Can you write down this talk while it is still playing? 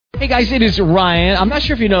Hey guys, it is Ryan. I'm not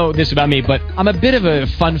sure if you know this about me, but I'm a bit of a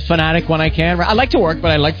fun fanatic when I can. I like to work,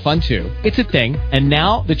 but I like fun too. It's a thing. And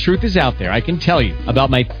now the truth is out there. I can tell you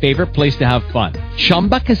about my favorite place to have fun.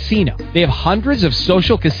 Chumba Casino. They have hundreds of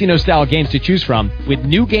social casino style games to choose from with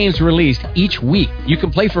new games released each week. You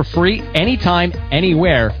can play for free anytime,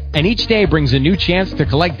 anywhere. And each day brings a new chance to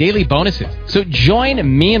collect daily bonuses. So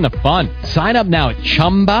join me in the fun. Sign up now at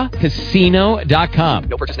ChumbaCasino.com.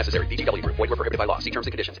 No purchase necessary. VGW Group. Void where prohibited by law. See terms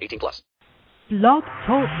and conditions. 18+. Blog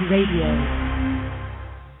Talk Radio.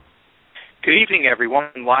 Good evening,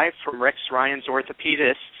 everyone. Live from Rex Ryan's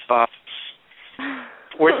Orthopedist's office.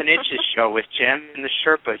 Fourth and Inches show with Jen and the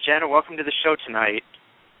Sherpa. Jenna, welcome to the show tonight.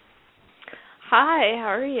 Hi, how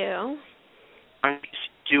are you? I'm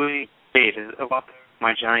doing great.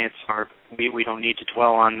 My Giants are. We don't need to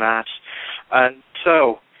dwell on that.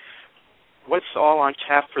 So, what's all on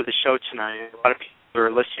tap for the show tonight? A lot of people are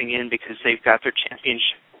listening in because they've got their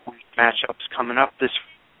championship matchups coming up this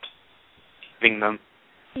week.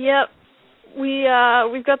 Yep.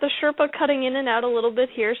 We've got the Sherpa cutting in and out a little bit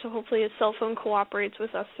here, so hopefully his cell phone cooperates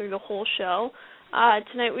with us through the whole show.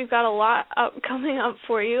 Tonight we've got a lot coming up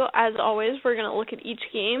for you. As always, we're going to look at each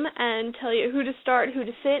game and tell you who to start, who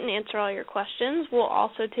to sit, and answer all your questions. We'll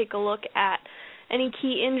also take a look at any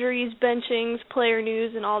key injuries, benchings, player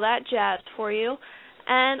news, and all that jazz for you.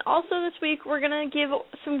 And also this week we're going to give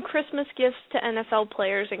some Christmas gifts to NFL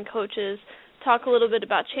players and coaches, talk a little bit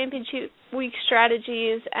about championship week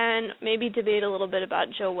strategies, and maybe debate a little bit about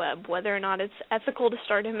Joe Webb, whether or not it's ethical to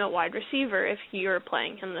start him at wide receiver if you're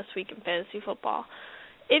playing him this week in fantasy football.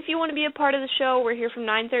 If you want to be a part of the show, we're here from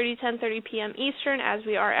 9:30 to 10:30 p.m. Eastern, as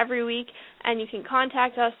we are every week, and you can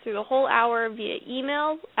contact us through the whole hour via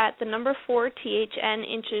email at the number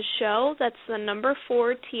 4THNinchessShow. That's the number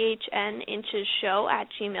 4THNinchessShow at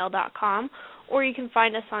gmail.com. Or you can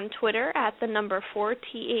find us on Twitter at the number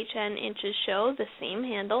 4THNinchessShow, the same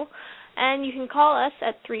handle. And you can call us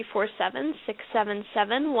at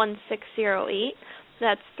 347-677-1608.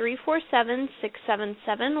 That's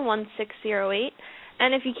 347-677-1608.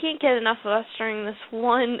 And if you can't get enough of us during this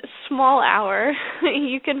one small hour,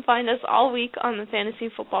 you can find us all week on the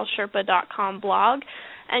fantasyfootballsherpa.com blog.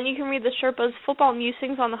 And you can read the Sherpa's football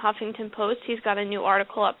musings on the Huffington Post. He's got a new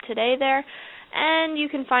article up today there. And you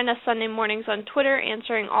can find us Sunday mornings on Twitter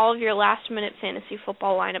answering all of your last-minute fantasy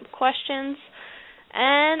football lineup questions.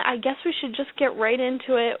 And I guess we should just get right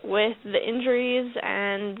into it with the injuries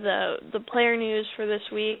and the player news for this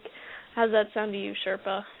week. How's that sound to you,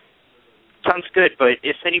 Sherpa? Sounds good, but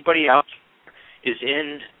if anybody else is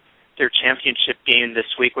in their championship game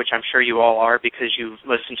this week, which I'm sure you all are because you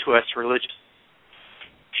listen to us religiously,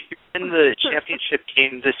 if you're in the championship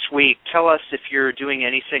game this week, tell us if you're doing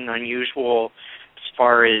anything unusual as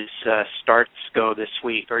far as starts go this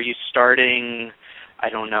week. Are you starting, I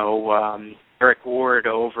don't know, Eric Ward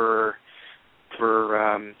over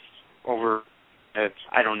I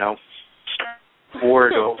don't know,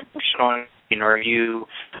 Ward over Sean? Are you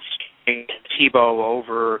Tebow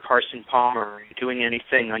over Carson Palmer? Are you doing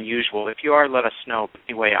anything unusual? If you are, let us know. But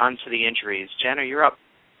anyway, on to the injuries. Jenna, you're up.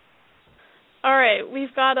 All right,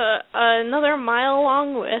 we've got another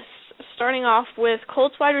mile-long list, starting off with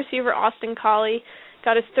Colts wide receiver Austin Collie.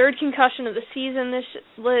 Got his third concussion of the season this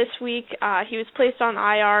week. He was placed on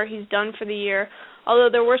IR. He's done for the year. Although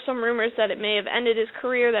there were some rumors that it may have ended his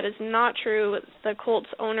career, that is not true. The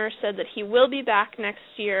Colts owner said that he will be back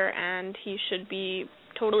next year and he should be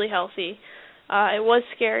totally healthy. It was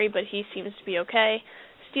scary, but he seems to be okay.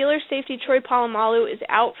 Steelers safety Troy Polamalu is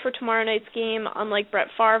out for tomorrow night's game. Unlike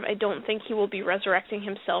Brett Favre, I don't think he will be resurrecting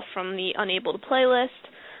himself from the unable to play list.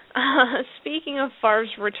 Speaking of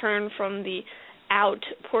Favre's return from the out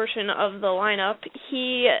portion of the lineup,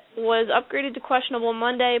 he was upgraded to questionable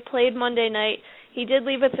Monday, played Monday night. He did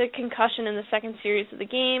leave with a concussion in the second series of the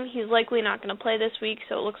game. He's likely not going to play this week,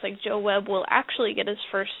 so it looks like Joe Webb will actually get his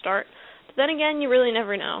first start. But then again, you really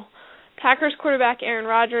never know. Packers quarterback Aaron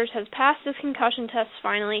Rodgers has passed his concussion tests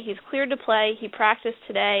finally. He's cleared to play. He practiced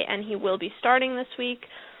today, and he will be starting this week.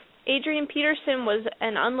 Adrian Peterson was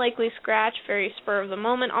an unlikely scratch, very spur of the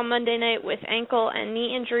moment on Monday night with ankle and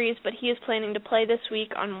knee injuries, but he is planning to play this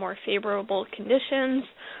week on more favorable conditions.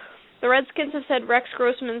 The Redskins have said Rex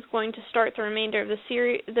Grossman is going to start the remainder of the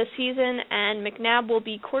season, and McNabb will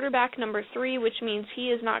be quarterback number 3, which means he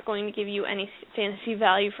is not going to give you any fantasy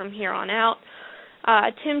value from here on out.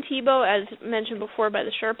 Tim Tebow, as mentioned before by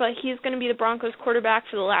the Sherpa, he's going to be the Broncos quarterback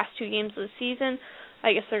for the last 2 games of the season.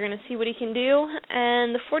 I guess they're going to see what he can do.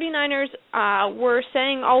 And the 49ers were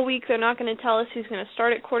saying all week they're not going to tell us who's going to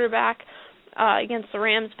start at quarterback. against the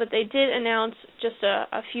Rams, but they did announce just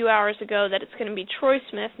a few hours ago that it's going to be Troy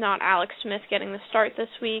Smith, not Alex Smith, getting the start this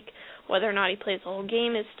week. Whether or not he plays the whole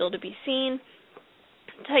game is still to be seen.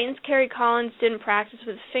 Titans' Kerry Collins didn't practice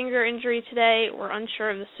with a finger injury today. We're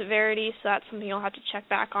unsure of the severity, so that's something you'll have to check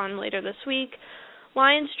back on later this week.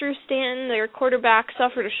 Lions' Drew Stanton, their quarterback,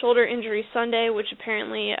 suffered a shoulder injury Sunday, which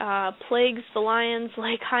apparently plagues the Lions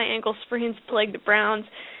like high ankle sprains plague the Browns.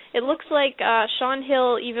 It looks like Sean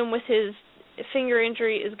Hill, even with his finger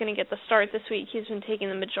injury, is going to get the start this week. He's been taking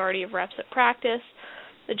the majority of reps at practice.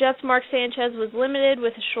 The Jets' Mark Sanchez was limited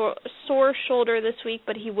with a sore shoulder this week,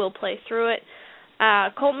 but he will play through it.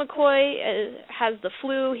 Colt McCoy has the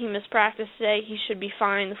flu. He missed practice today. He should be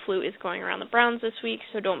fine. The flu is going around the Browns this week,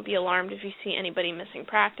 so don't be alarmed if you see anybody missing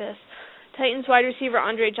practice. Titans wide receiver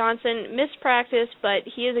Andre Johnson missed practice, but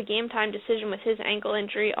he is a game-time decision with his ankle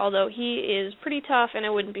injury, although he is pretty tough, and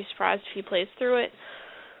I wouldn't be surprised if he plays through it.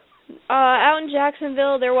 Out in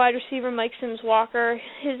Jacksonville, their wide receiver Mike Sims-Walker,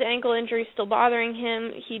 his ankle injury is still bothering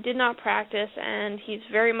him. He did not practice, and he's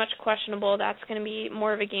very much questionable. That's going to be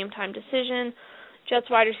more of a game-time decision. Jets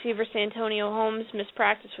wide receiver Santonio Holmes missed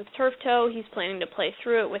practice with turf toe. He's planning to play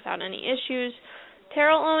through it without any issues.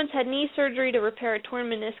 Terrell Owens had knee surgery to repair a torn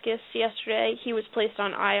meniscus yesterday. He was placed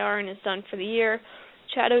on IR and is done for the year.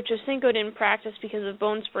 Chad Ochocinco didn't practice because of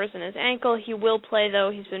bone spurs in his ankle. He will play,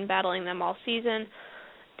 though. He's been battling them all season.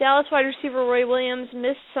 Dallas wide receiver Roy Williams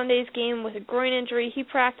missed Sunday's game with a groin injury. He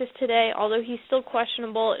practiced today, although he's still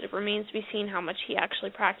questionable. It remains to be seen how much he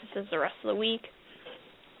actually practices the rest of the week.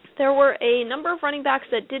 There were a number of running backs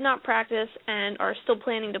that did not practice and are still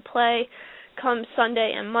planning to play come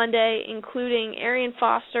Sunday and Monday, including Arian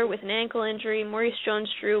Foster with an ankle injury, Maurice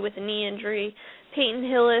Jones-Drew with a knee injury. Peyton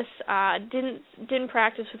Hillis didn't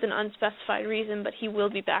practice with an unspecified reason, but he will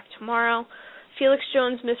be back tomorrow. Felix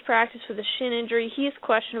Jones missed practice with a shin injury. He is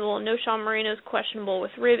questionable. Noshawn Moreno is questionable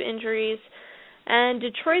with rib injuries. And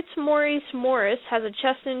Detroit's Maurice Morris has a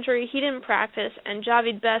chest injury. He didn't practice, and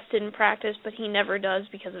Javid Best didn't practice, but he never does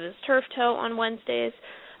because of his turf toe on Wednesdays.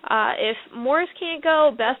 If Morris can't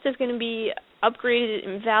go, Best is going to be upgraded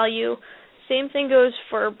in value. Same thing goes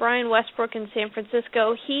for Brian Westbrook in San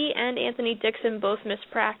Francisco. He and Anthony Dixon both missed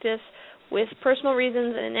practice with personal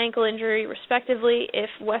reasons and an ankle injury, respectively. If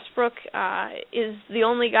Westbrook is the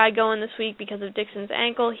only guy going this week because of Dixon's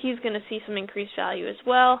ankle, he's going to see some increased value as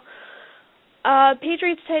well.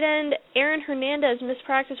 Patriots tight end Aaron Hernandez missed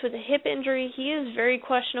practice with a hip injury. He is very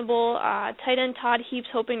questionable. Tight end Todd Heaps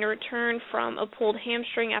hoping to return from a pulled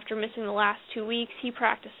hamstring after missing the last 2 weeks. He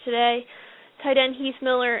practiced today. Tight end Heath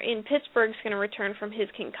Miller in Pittsburgh is going to return from his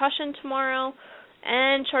concussion tomorrow.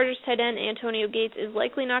 And Chargers tight end Antonio Gates is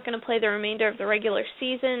likely not going to play the remainder of the regular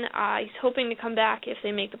season. He's hoping to come back if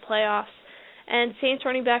they make the playoffs. And Saints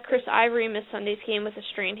running back Chris Ivory missed Sunday's game with a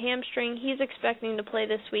strained hamstring. He's expecting to play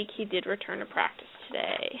this week. He did return to practice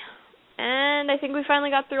today. And I think we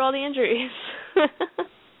finally got through all the injuries.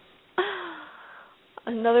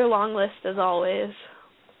 Another long list as always.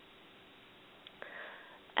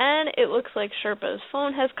 And it looks like Sherpa's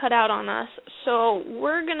phone has cut out on us, so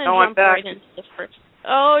we're going to jump right into this first.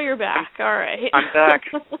 Oh, you're back. All right. I'm back.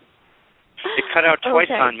 It cut out twice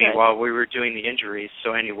on me good. while we were doing the injuries,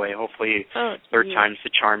 so anyway, hopefully third time's the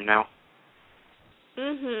charm now.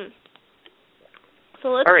 So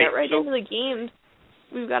let's get right into the games.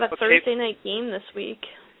 We've got a Thursday night game this week.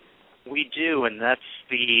 We do, and that's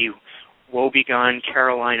the woebegone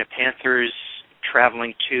Carolina Panthers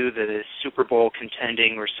traveling to the Super Bowl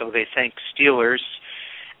contending, or so they think, Steelers.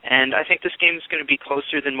 And I think this game is going to be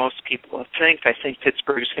closer than most people think. I think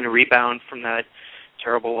Pittsburgh is going to rebound from that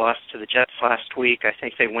terrible loss to the Jets last week. I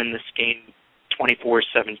think they win this game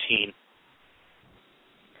 24-17.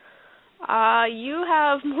 You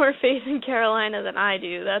have more faith in Carolina than I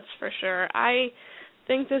do, that's for sure. I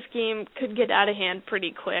think this game could get out of hand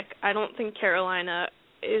pretty quick. I don't think Carolina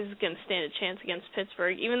is going to stand a chance against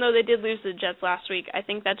Pittsburgh. Even though they did lose to the Jets last week, I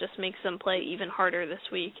think that just makes them play even harder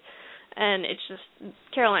this week. And it's just,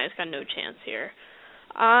 Carolina's got no chance here.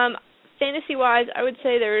 Fantasy-wise, I would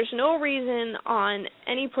say there's no reason on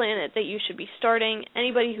any planet that you should be starting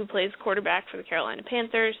anybody who plays quarterback for the Carolina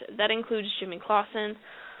Panthers. That includes Jimmy Clausen.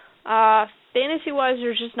 Fantasy-wise,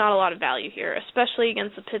 there's just not a lot of value here, especially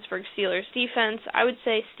against the Pittsburgh Steelers defense. I would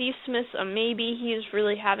say Steve Smith's a maybe. He is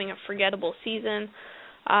really having a forgettable season.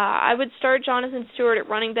 I would start Jonathan Stewart at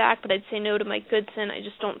running back, but I'd say no to Mike Goodson. I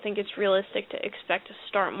just don't think it's realistic to expect to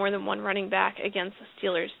start more than one running back against the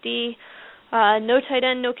Steelers D. No tight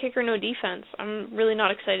end, no kicker, no defense. I'm really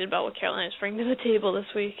not excited about what Carolina's bringing to the table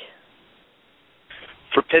this week.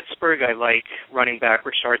 For Pittsburgh, I like running back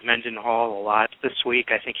Rashard Mendenhall a lot this week.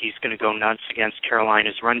 I think he's going to go nuts against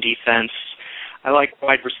Carolina's run defense. I like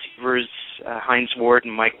wide receivers, Hines Ward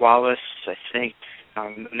and Mike Wallace. I think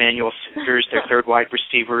Emmanuel Sanders, their third wide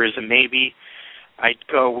receiver, is a maybe. I'd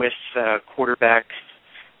go with quarterback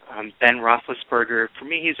Ben Roethlisberger. For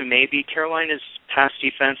me, he's a maybe. Carolina's pass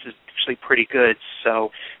defense is actually pretty good, so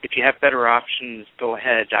if you have better options, go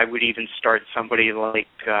ahead. I would even start somebody like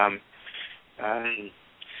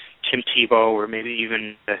Tim Tebow or maybe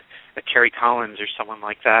even a Kerry Collins or someone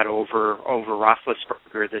like that over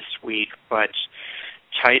Roethlisberger this week. But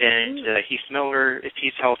tight end, Heath Miller, if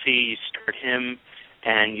he's healthy, you start him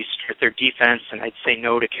and you start their defense. And I'd say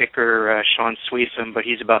no to kicker Sean Sweetham, but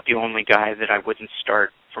he's about the only guy that I wouldn't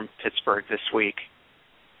start from Pittsburgh this week.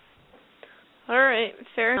 All right,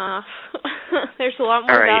 fair enough. There's a lot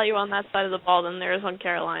more value on that side of the ball than there is on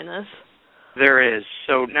Carolina's. There is.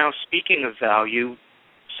 So now, speaking of value,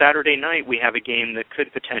 Saturday night we have a game that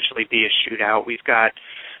could potentially be a shootout. We've got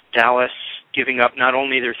Dallas giving up not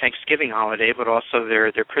only their Thanksgiving holiday, but also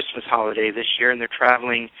their Christmas holiday this year, and they're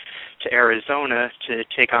traveling to Arizona to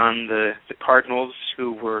take on the Cardinals,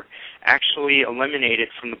 who were actually eliminated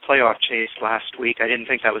from the playoff chase last week. I didn't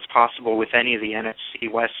think that was possible with any of the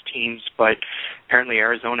NFC West teams, but apparently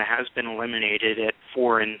Arizona has been eliminated at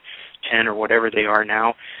 4-10 or whatever they are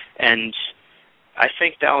now. And I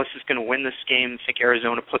think Dallas is going to win this game. I think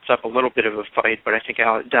Arizona puts up a little bit of a fight, but I think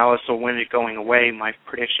Dallas will win it going away. My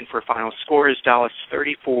prediction for final score is Dallas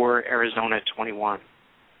 34, Arizona 21.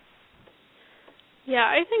 Yeah,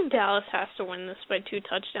 I think Dallas has to win this by 2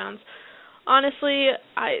 touchdowns. Honestly,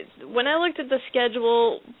 when I looked at the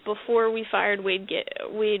schedule before we fired Wade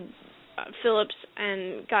Phillips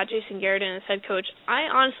and got Jason Garrett in as head coach, I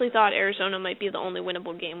honestly thought Arizona might be the only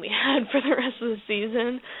winnable game we had for the rest of the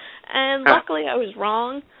season. And luckily I was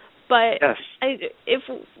wrong, but yes. If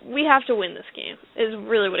we have to win this game is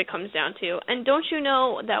really what it comes down to. And don't you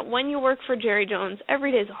know that when you work for Jerry Jones,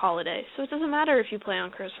 every day is a holiday, so it doesn't matter if you play on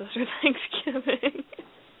Christmas or Thanksgiving.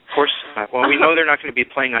 Of course not. Well, we know they're not going to be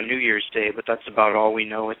playing on New Year's Day, but that's about all we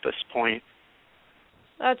know at this point.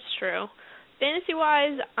 That's true.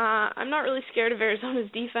 Fantasy-wise, I'm not really scared of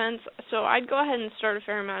Arizona's defense, so I'd go ahead and start a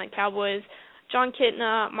fair amount of Cowboys. John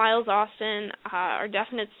Kitna, Miles Austin are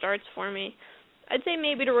definite starts for me. I'd say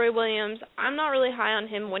maybe to Roy Williams. I'm not really high on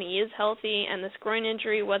him when he is healthy, and this groin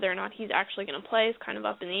injury, whether or not he's actually going to play, is kind of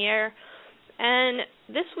up in the air. And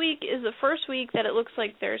this week is the first week that it looks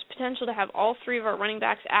like there's potential to have all 3 of our running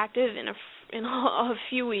backs active in a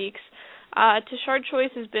few weeks. Tashard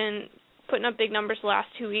Choice has been putting up big numbers the last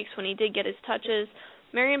 2 weeks when he did get his touches.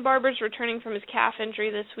 Marion Barber's returning from his calf injury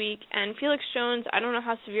this week, and Felix Jones, I don't know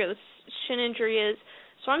how severe the shin injury is,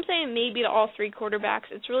 so I'm saying maybe to all 3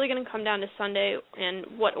 quarterbacks. It's really going to come down to Sunday and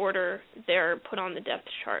what order they're put on the depth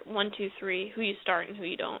chart, 1, 2, 3, who you start and who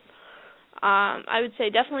you don't. I would say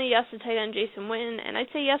definitely yes to tight end Jason Witten, and I'd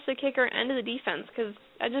say yes to kicker and to the defense, because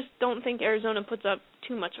I just don't think Arizona puts up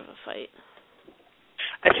too much of a fight.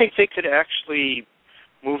 I think they could actually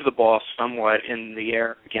move the ball somewhat in the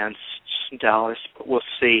air against Dallas, but we'll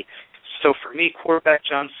see. So for me, quarterback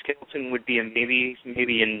John Skelton would be a maybe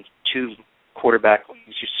in 2 quarterback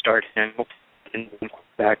leagues you start him, in 1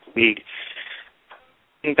 quarterback league.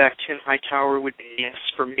 Running back Tim Hightower would be a yes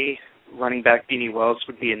for me. Running back Beanie Wells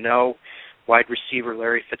would be a no. Wide receiver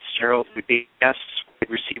Larry Fitzgerald would be a yes. Wide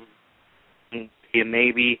receiver would be a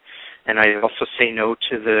maybe. And I also say no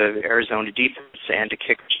to the Arizona defense and to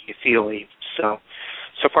kicker Jay Feely. So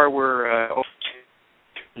far we're over 2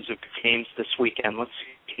 in terms of games this weekend. Let's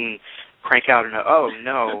see if we can crank out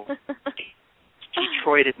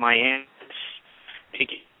Detroit at Miami.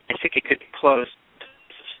 I think it could be close.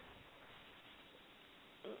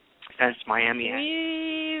 Against Miami.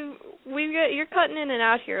 You're cutting in and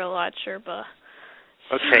out here a lot, Sherpa.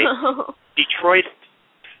 Okay. So. Detroit.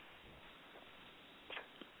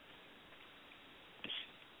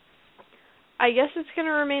 I guess it's going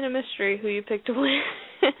to remain a mystery who you picked to win.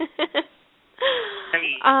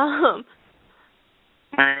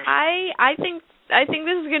 I think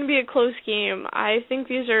this is going to be a close game. I think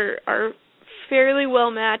these are fairly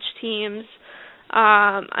well matched teams.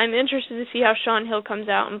 I'm interested to see how Sean Hill comes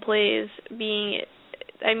out and plays.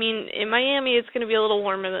 In Miami it's going to be a little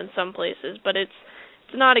warmer than some places, but it's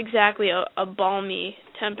not exactly a balmy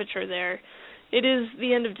temperature there. It is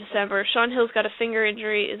the end of December. Sean Hill's got a finger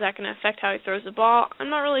injury. Is that going to affect how he throws the ball? I'm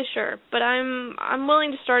not really sure, but I'm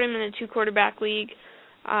willing to start him in a 2-quarterback league.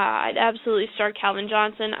 I'd absolutely start Calvin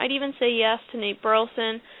Johnson. I'd even say yes to Nate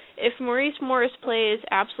Burleson. If Maurice Morris plays,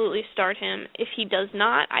 absolutely start him. If he does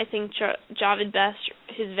not, I think Javid Best,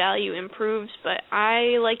 his value improves, but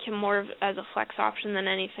I like him more as a flex option than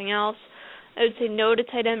anything else. I would say no to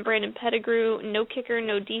tight end Brandon Pettigrew, no kicker,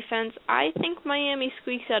 no defense. I think Miami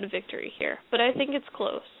squeaks out a victory here, but I think it's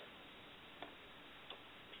close.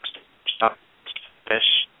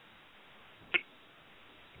 Fish.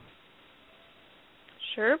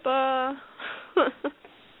 Sherpa.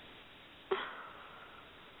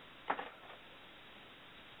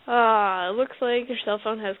 It looks like your cell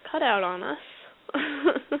phone has cut out on us.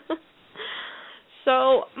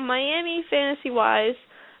 So, Miami, fantasy-wise,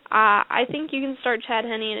 I think you can start Chad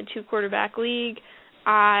Henne in a 2-quarterback league.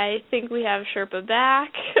 I think we have Sherpa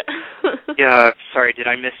back. Yeah, sorry, did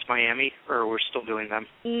I miss Miami, or we're still doing them?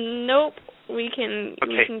 Nope. We can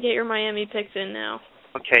get your Miami picks in now.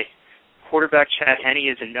 Okay. Quarterback Chad Henne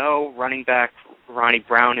is a no. Running back Ronnie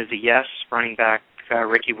Brown is a yes. Running back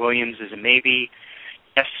Ricky Williams is a maybe.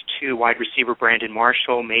 Yes to wide receiver Brandon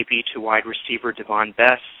Marshall. Maybe to wide receiver Devon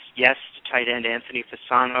Bess. Yes to tight end Anthony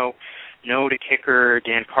Fasano. No to kicker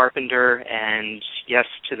Dan Carpenter. And yes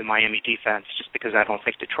to the Miami defense, just because I don't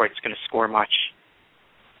think Detroit's going to score much.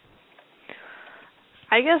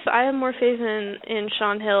 I guess I have more faith in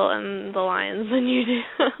Sean Hill and the Lions than you do.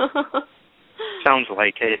 Sounds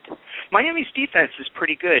like it. Miami's defense is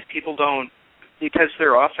pretty good. People don't, because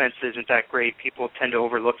their offense isn't that great, people tend to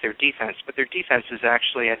overlook their defense. But their defense is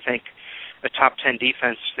actually, I think, a top 10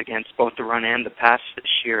 defense against both the run and the pass this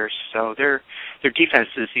year. So their defense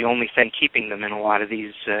is the only thing keeping them in a lot of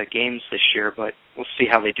these games this year, but we'll see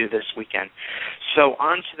how they do this weekend. So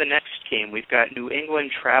on to the next game. We've got New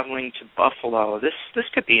England traveling to Buffalo. This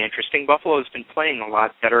could be interesting. Buffalo's been playing a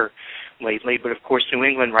lot better lately, but of course New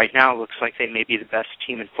England right now looks like they may be the best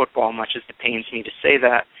team in football, much as it pains me to say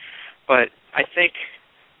that. But I think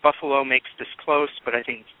Buffalo makes this close, but I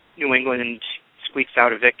think New England squeaks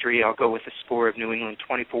out a victory. I'll go with a score of New England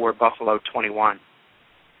 24, Buffalo 21.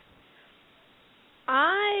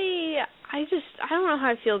 I don't know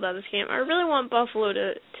how I feel about this game. I really want Buffalo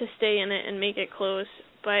to stay in it and make it close,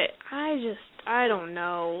 but I don't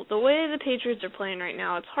know. The way the Patriots are playing right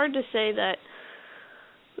now, it's hard to say that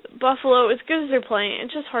Buffalo, as good as they're playing,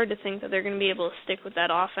 it's just hard to think that they're going to be able to stick with that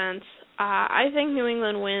offense. I think New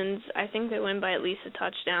England wins. I think they win by at least a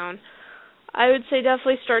touchdown. I would say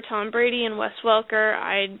definitely start Tom Brady and Wes Welker.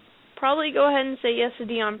 I'd probably go ahead and say yes to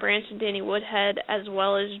Deion Branch and Danny Woodhead, as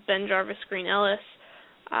well as Ben Jarvis, Green Ellis.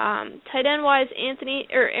 Tight end wise,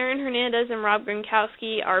 Aaron Hernandez and Rob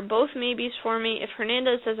Gronkowski are both maybes for me. If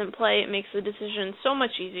Hernandez doesn't play, it makes the decision so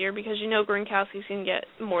much easier because you know Gronkowski's going to get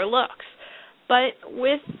more looks. But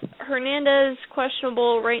with Hernandez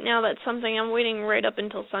questionable right now, that's something I'm waiting right up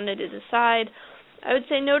until Sunday to decide. I would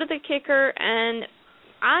say no to the kicker, and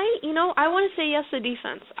I want to say yes to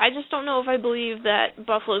defense. I just don't know if I believe that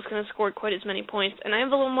Buffalo's going to score quite as many points, and I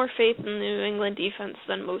have a little more faith in the New England defense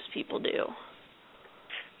than most people do.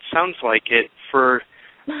 Sounds like it. For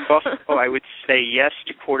Buffalo, I would say yes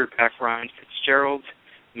to quarterback Ryan Fitzgerald,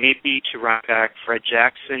 maybe to running back Fred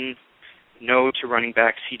Jackson, no to running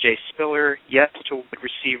back C.J. Spiller, yes to wide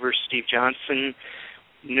receiver Steve Johnson,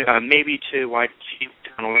 maybe to wide receiver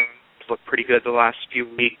Donald. Look pretty good the last few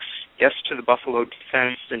weeks. Yes to the Buffalo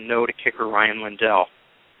defense, and no to kicker Ryan Lindell.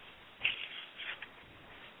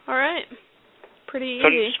 All right, pretty easy. So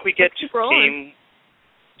next we get to the game.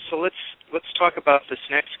 So let's talk about this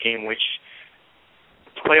next game, which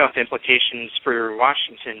playoff implications for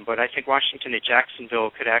Washington. But I think Washington at Jacksonville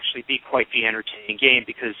could actually be quite the entertaining game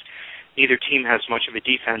because neither team has much of a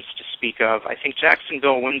defense to speak of. I think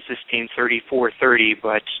Jacksonville wins this game 34-30,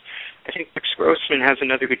 but I think Rex Grossman has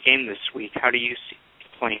another good game this week. How do you see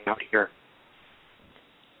it playing out here?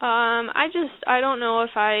 I don't know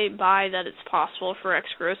if I buy that it's possible for Rex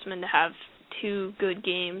Grossman to have two good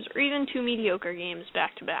games or even two mediocre games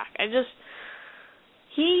back to back.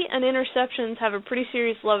 He and interceptions have a pretty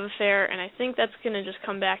serious love affair, and I think that's going to just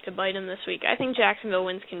come back to bite him this week. I think Jacksonville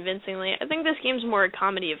wins convincingly. I think this game's more a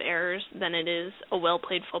comedy of errors than it is a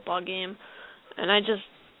well-played football game. And I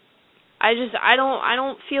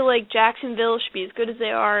don't feel like Jacksonville should be as good as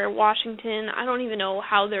they are. Washington, I don't even know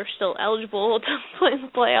how they're still eligible to play in the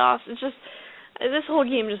playoffs. It's just, this whole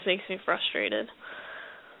game just makes me frustrated.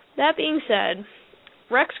 That being said,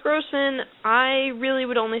 Rex Grossman, I really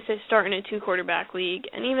would only say start in a 2-quarterback league,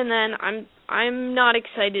 and even then, I'm not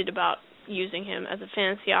excited about using him as a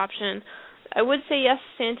fantasy option. I would say yes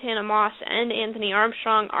to Santana Moss and Anthony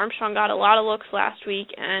Armstrong. Armstrong got a lot of looks last week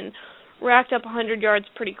and racked up 100 yards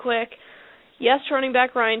pretty quick. Yes to running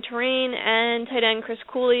back Ryan Terrain and tight end Chris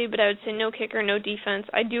Cooley, but I would say no kicker, no defense.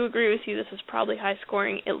 I do agree with you. This is probably high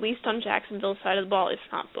scoring, at least on Jacksonville's side of the ball, if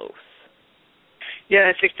not both. Yeah,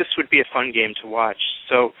 I think this would be a fun game to watch.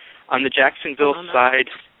 So on the Jacksonville side,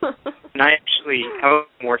 And I actually have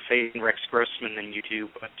more faith in Rex Grossman than you do,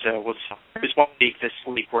 but we'll see. There's one week this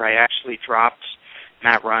week where I actually dropped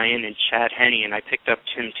Matt Ryan and Chad Henne, and I picked up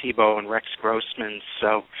Tim Tebow and Rex Grossman,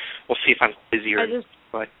 so we'll see if I'm busier.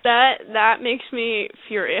 But that makes me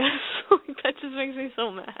furious. That just makes me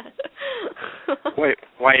so mad. Wait,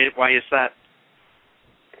 why is that?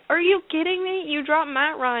 Are you kidding me? You dropped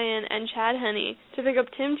Matt Ryan and Chad Henne to pick up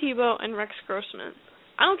Tim Tebow and Rex Grossman.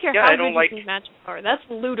 I don't care how good these matchups are. That's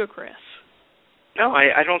ludicrous. No,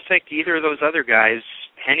 I don't think either of those other guys.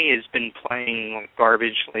 Henne has been playing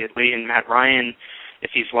garbage lately, and Matt Ryan,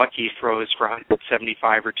 if he's lucky, throws for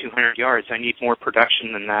 175 or 200 yards. I need more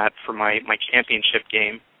production than that for my championship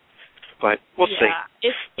game. But we'll see.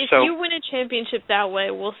 If you win a championship that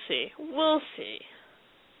way, we'll see. We'll see.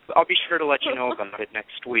 I'll be sure to let you know about it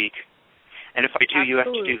next week. And if I do, you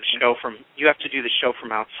have to do the show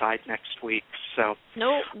from outside next week. So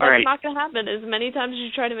no, that's not going to happen. As many times as you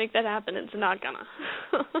try to make that happen, it's not gonna.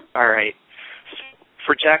 All right.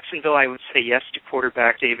 For Jacksonville, I would say yes to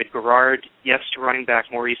quarterback David Garrard, yes to running back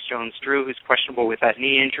Maurice Jones-Drew, who's questionable with that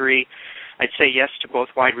knee injury. I'd say yes to both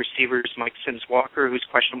wide receivers Mike Sims-Walker, who's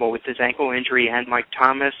questionable with his ankle injury, and Mike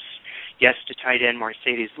Thomas. Yes to tight end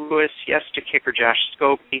Mercedes Lewis. Yes to kicker Josh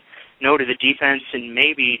Scobie. No to the defense, and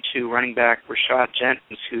maybe to running back Rashad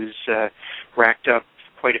Jennings, who's racked up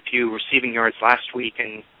quite a few receiving yards last week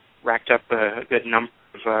and racked up a good number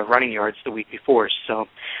of running yards the week before. So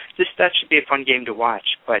that should be a fun game to watch.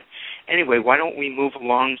 But anyway, why don't we move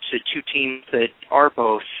along to two teams that are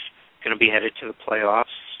both going to be headed to the playoffs,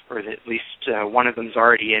 or at least one of them's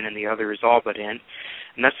already in and the other is all but in.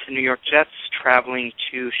 And that's the New York Jets traveling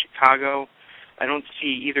to Chicago. I don't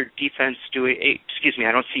see either offense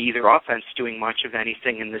doing much of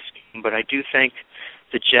anything in this game, but I do think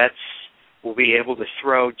the Jets will be able to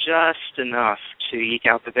throw just enough to eke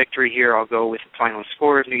out the victory here. I'll go with the final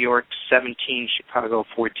score of New York 17, Chicago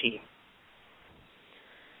 14.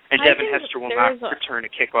 And Devin Hester will not return a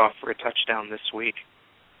kickoff for a touchdown this week.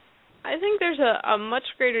 I think there's a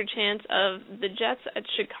much greater chance of the Jets at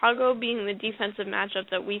Chicago being the defensive matchup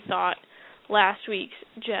that we thought last week's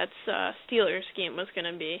Jets-Steelers game was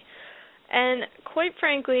going to be. And quite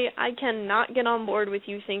frankly, I cannot get on board with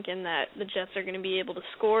you thinking that the Jets are going to be able to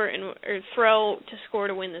score or throw to score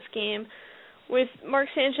to win this game. With Mark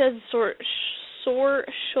Sanchez's sore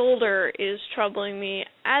shoulder is troubling me,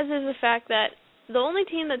 as is the fact that the only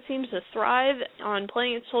team that seems to thrive on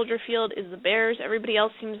playing at Soldier Field is the Bears. Everybody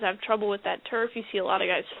else seems to have trouble with that turf. You see a lot of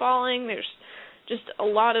guys falling. There's just a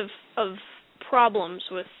lot of problems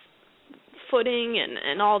with footing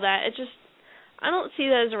and all that. I don't see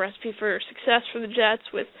that as a recipe for success for the Jets.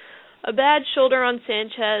 With a bad shoulder on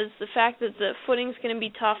Sanchez, the fact that the footing's going to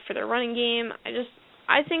be tough for their running game,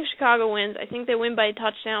 I think Chicago wins. I think they win by a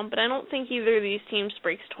touchdown, but I don't think either of these teams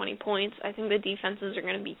breaks 20 points. I think the defenses are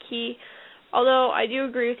going to be key. Although I do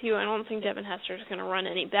agree with you, I don't think Devin Hester is going to run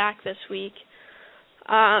any back this week.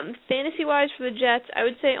 Fantasy-wise for the Jets, I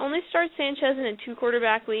would say only start Sanchez in a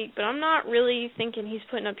two-quarterback league, but I'm not really thinking he's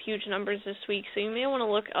putting up huge numbers this week, so you may want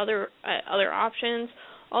to look at other options.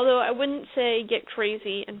 Although I wouldn't say get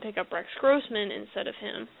crazy and pick up Rex Grossman instead of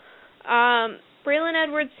him. Braylon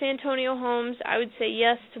Edwards, Santonio Holmes, I would say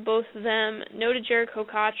yes to both of them. No to Jericho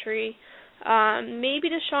Cotchery. Maybe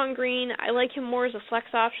to Sean Green. I like him more as a flex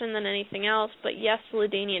option than anything else, but yes to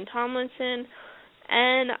LaDainian Tomlinson.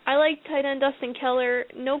 And I like tight end Dustin Keller.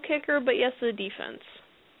 No kicker, but yes to the defense.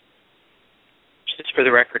 Just for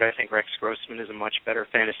the record, I think Rex Grossman is a much better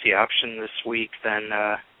fantasy option this week than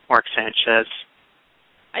Mark Sanchez.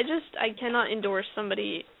 I cannot endorse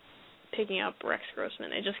somebody picking up Rex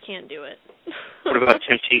Grossman. I just can't do it. What about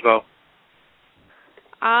Tim Tebow?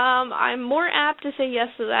 I'm more apt to say yes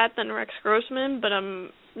to that than Rex Grossman, but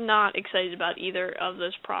I'm not excited about either of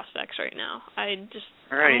those prospects right now. I'm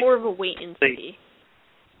more of a wait and see.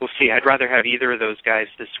 We'll see. I'd rather have either of those guys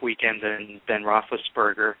this weekend than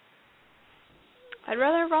Roethlisberger. I'd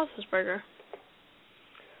rather have Roethlisberger.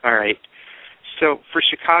 All right. So for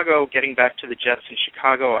Chicago, getting back to the Jets in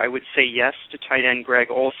Chicago, I would say yes to tight end Greg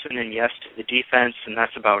Olsen and yes to the defense, and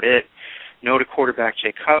that's about it. No to quarterback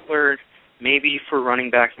Jay Cutler. Maybe for running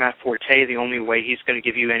back Matt Forte, the only way he's going to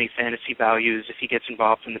give you any fantasy value is if he gets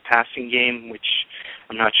involved in the passing game, which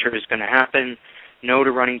I'm not sure is going to happen. No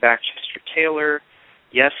to running back Chester Taylor.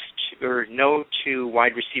 Yes or no to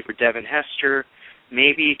wide receiver Devin Hester.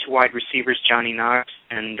 Maybe to wide receivers Johnny Knox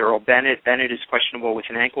and Earl Bennett. Bennett is questionable with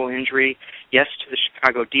an ankle injury. Yes to the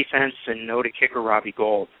Chicago defense, and no to kicker Robbie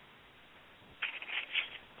Gould.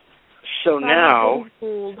 So now...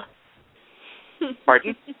 Gould.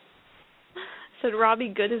 Pardon? Said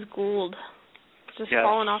Robbie Good is Gould. Just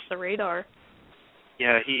falling off the radar.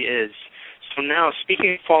 Yeah, he is. So now,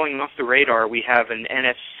 speaking of falling off the radar, we have an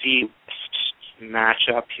NFC West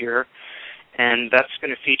matchup here, and that's going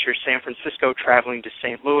to feature San Francisco traveling to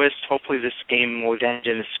St. Louis. Hopefully this game will end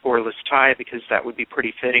in a scoreless tie because that would be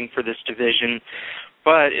pretty fitting for this division.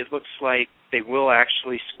 But it looks like they will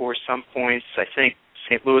actually score some points. I think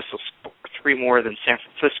St. Louis will score 3 more than San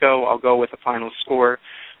Francisco. I'll go with a final score.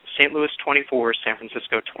 St. Louis 24, San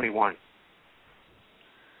Francisco 21.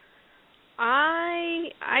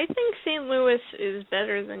 I think St. Louis is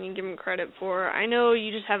better than you give them credit for. I know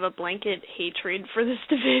you just have a blanket hatred for this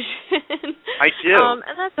division. I do.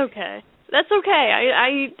 And that's okay. That's okay.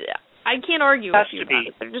 I can't argue with you about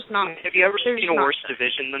it. They're just not. Have you ever seen a worse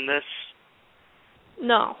division than this?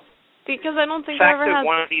 No, because I don't think I ever have.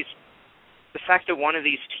 The fact that one of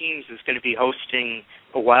these teams is going to be hosting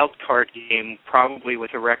a wild card game, probably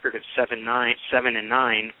with a record of 7-9,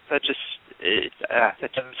 that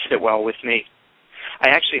doesn't sit well with me. I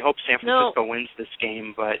actually hope San Francisco wins this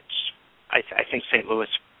game, but I think St. Louis.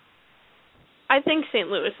 I think St.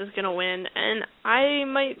 Louis is going to win, and I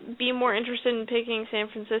might be more interested in picking San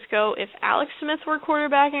Francisco if Alex Smith were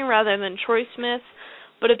quarterbacking rather than Troy Smith.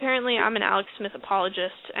 But apparently I'm an Alex Smith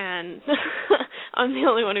apologist, and I'm the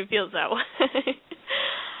only one who feels that way.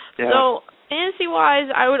 Yeah. So, fantasy-wise,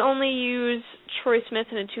 I would only use Troy Smith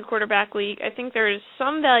in a 2-quarterback league. I think there is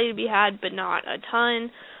some value to be had, but not a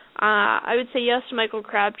ton. I would say yes to Michael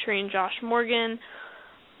Crabtree and Josh Morgan.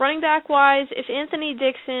 Running back-wise, if Anthony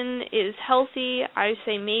Dixon is healthy, I would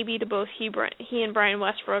say maybe to both he and Brian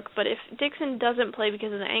Westbrook. But if Dixon doesn't play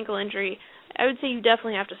because of the ankle injury, I would say you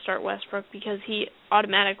definitely have to start Westbrook because he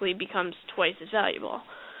automatically becomes twice as valuable.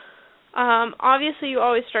 Obviously, you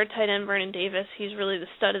always start tight end Vernon Davis. He's really the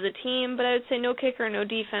stud of the team, but I would say no kicker, no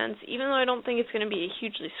defense. Even though I don't think it's going to be a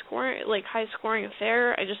hugely high-scoring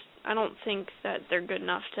affair, I don't think that they're good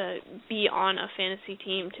enough to be on a fantasy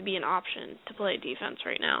team to be an option to play defense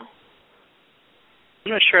right now.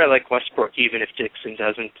 I'm not sure I like Westbrook even if Dixon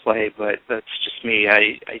doesn't play, but that's just me.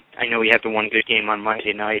 I know he had the one good game on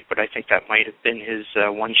Monday night, but I think that might have been his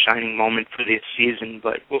one shining moment for this season,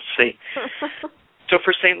 but we'll see. So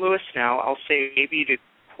for St. Louis now, I'll say maybe to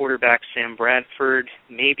quarterback Sam Bradford,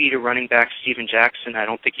 maybe to running back Steven Jackson. I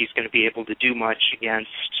don't think he's going to be able to do much against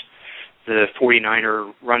the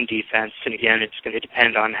 49er run defense, and again, it's going to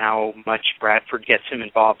depend on how much Bradford gets him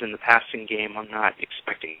involved in the passing game. I'm not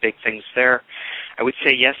expecting big things there. I would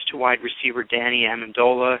say yes to wide receiver Danny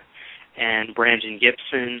Amendola and Brandon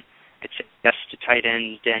Gibson. I'd say yes to tight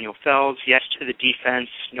end Daniel Fells, yes to the defense,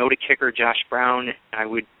 no to kicker Josh Brown. I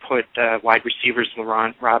would put wide receivers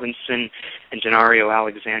Laurent Robinson and Denario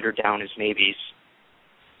Alexander down as maybes.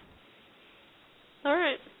 All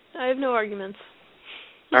right. I have no arguments.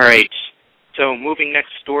 All right. So moving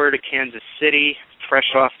next door to Kansas City,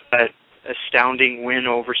 fresh off that astounding win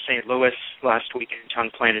over St. Louis last weekend,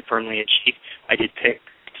 tongue planted firmly in cheek. I did pick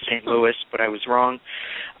St. Louis, but I was wrong.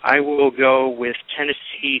 I will go with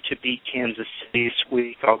Tennessee to beat Kansas City this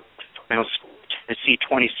week. I'll final score Tennessee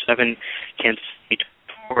 27, Kansas City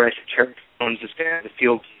 24. I think Eric Jones is going to have the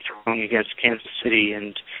field throwing against Kansas City,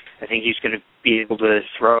 and I think he's going to be able to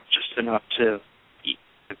throw just enough to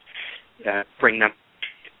bring them.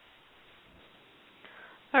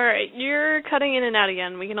 All right, you're cutting in and out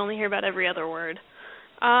again. We can only hear about every other word.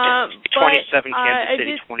 27, Kansas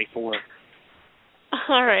City 24.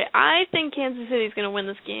 All right, I think Kansas City is going to win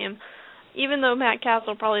this game. Even though Matt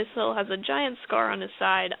Castle probably still has a giant scar on his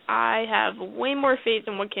side, I have way more faith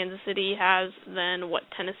in what Kansas City has than what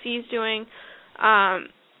Tennessee's doing.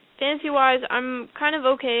 Fantasy-wise, I'm kind of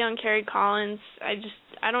okay on Kerry Collins.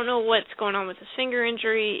 I don't know what's going on with his finger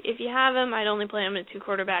injury. If you have him, I'd only play him in a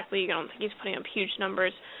 2-quarterback league. I don't think he's putting up huge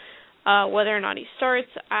numbers. Whether or not he starts,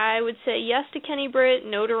 I would say yes to Kenny Britt,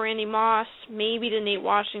 no to Randy Moss, maybe to Nate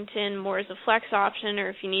Washington, more as a flex option, or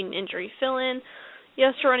if you need an injury fill-in.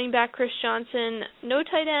 Yes to running back Chris Johnson, no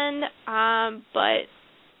tight end, but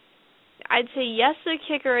I'd say yes to the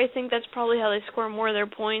kicker. I think that's probably how they score more of their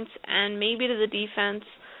points, and maybe to the defense.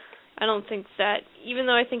 I don't think that, even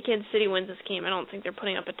though I think Kansas City wins this game, I don't think they're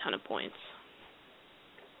putting up a ton of points.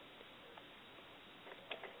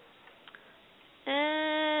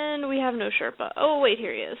 And we have no Sherpa. Oh, wait,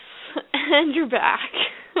 here he is. And you're back.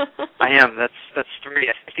 I am. That's 3.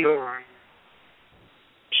 I think over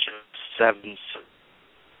 7.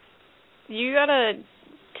 You gotta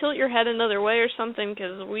tilt your head another way or something,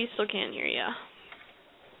 because we still can't hear you.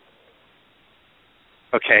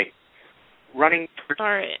 Okay. Running for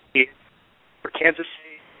Kansas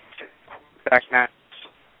City, back Matt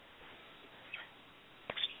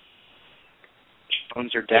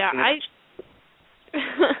Jones are definite.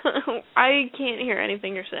 Yeah, I can't hear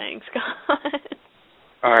anything you're saying, Scott.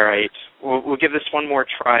 All right. We'll give this one more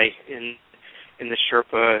try in the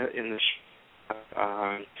Sherpa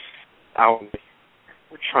album.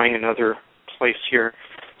 We're trying another place here.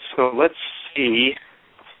 So let's see.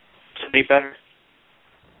 Is it any better?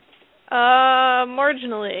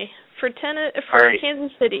 Marginally for right.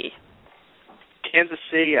 Kansas City. Kansas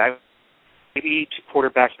City, maybe to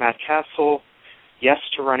quarterback Matt Castle. Yes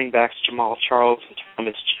to running backs Jamal Charles and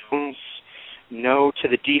Thomas Jones. No to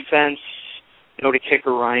the defense. No to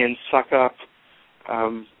kicker Ryan Suckup.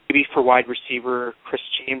 Maybe for wide receiver Chris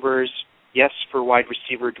Chambers. Yes for wide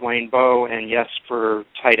receiver Dwayne Bowe. And yes for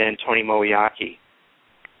tight end Tony Moeaki.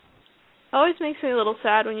 Always makes me a little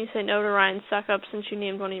sad when you say no to Ryan Suckup since you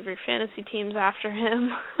named one of your fantasy teams after him.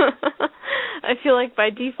 I feel like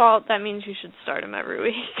by default that means you should start him every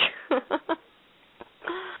week.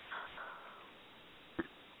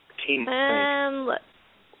 And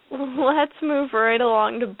let's move right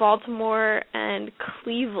along to Baltimore and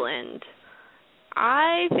Cleveland.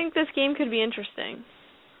 I think this game could be interesting.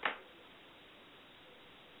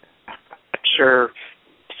 Sure.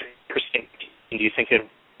 Interesting. Do you think it?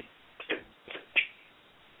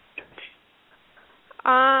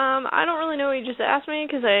 I don't really know what you just asked me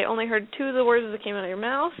because I only heard two of the words that came out of your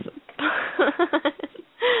mouth.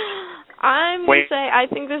 I'm gonna say I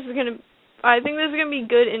think this is gonna be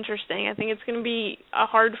good, interesting. I think it's gonna be a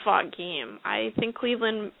hard-fought game. I think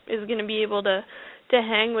Cleveland is gonna be able to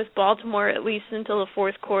hang with Baltimore at least until the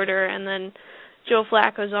fourth quarter, and then Joe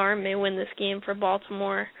Flacco's arm may win this game for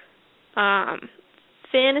Baltimore.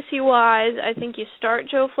 Fantasy-wise, I think you start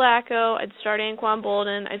Joe Flacco, I'd start Anquan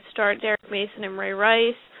Bolden, I'd start Derek Mason and Ray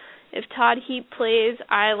Rice. If Todd Heap plays,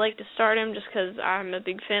 I like to start him just because I'm a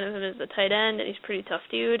big fan of him as a tight end, and he's a pretty tough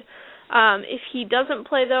dude. If he doesn't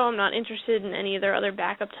play, though, I'm not interested in any of their other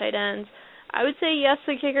backup tight ends. I would say yes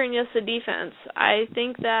to the kicker and yes to the defense. I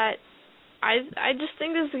think that I just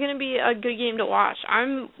think this is going to be a good game to watch.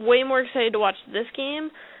 I'm way more excited to watch this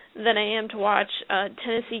game than I am to watch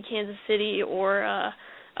Tennessee, Kansas City, or a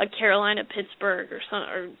Carolina, Pittsburgh, or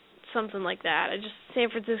something like that. San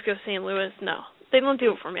Francisco, St. Louis, no. They don't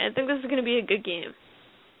do it for me. I think this is going to be a good game.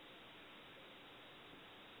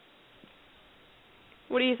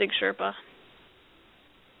 What do you think, Sherpa?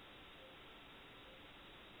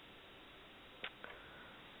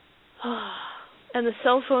 And the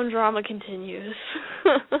cell phone drama continues.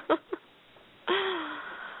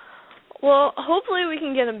 Well, hopefully we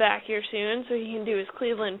can get him back here soon so he can do his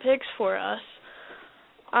Cleveland picks for us.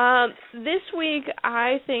 This week,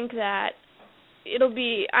 I think that it'll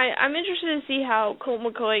be... I'm interested to see how Colt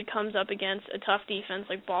McCoy comes up against a tough defense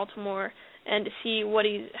like Baltimore and to see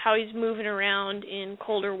how he's moving around in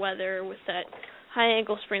colder weather with that high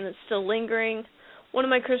ankle sprain that's still lingering. One of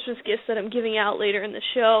my Christmas gifts that I'm giving out later in the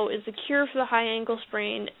show is the cure for the high ankle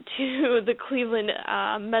sprain to the Cleveland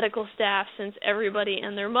medical staff, since everybody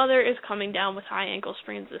and their mother is coming down with high ankle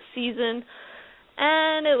sprains this season.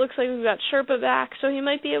 And it looks like we've got Sherpa back, so he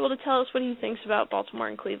might be able to tell us what he thinks about Baltimore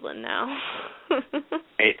and Cleveland now.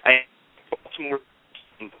 Baltimore,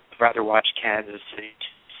 I'd rather watch Kansas City.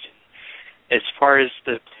 As far as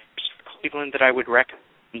the Cleveland that I would recommend,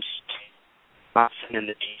 Watson and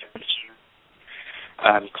the defense,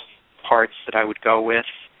 parts that I would go with,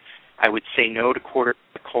 I would say no to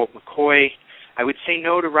quarterback Colt McCoy. I would say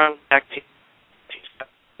no to running back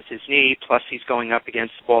with his knee, plus he's going up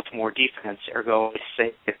against the Baltimore defense. Ergo, I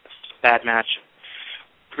say it's a bad match.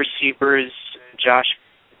 Receivers, Josh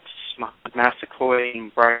Massacoy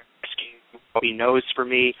and Brian will be no's for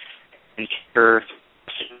me, and kicker.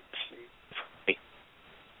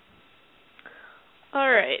 All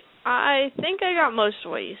right. I think I got most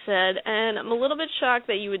of what you said, and I'm a little bit shocked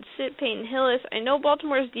that you would sit Peyton Hillis. I know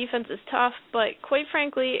Baltimore's defense is tough, but quite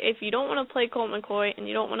frankly, if you don't want to play Colt McCoy and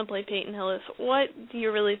you don't want to play Peyton Hillis, what do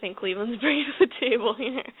you really think Cleveland's bringing to the table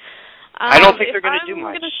here? I don't think they're going to do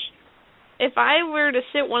much. If I were to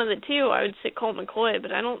sit one of the two, I would sit Colt McCoy,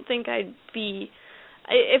 but I don't think I'd be...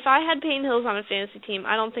 If I had Peyton Hillis on a fantasy team,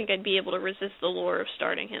 I don't think I'd be able to resist the lure of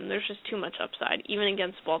starting him. There's just too much upside, even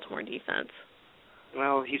against Baltimore defense.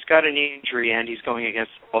 Well, he's got an injury, and he's going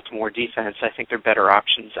against the Baltimore defense. I think there are better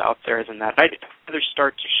options out there than that. I'd rather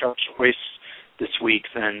start Tashard Choice this week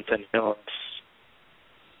than Hillis.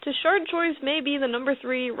 Tashard Choice may be the number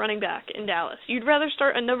 3 running back in Dallas. You'd rather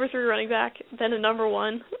start a number 3 running back than a number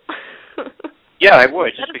 1? Yeah, I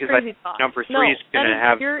would, just because I think number 3 is going to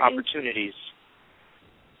have opportunities.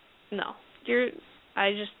 I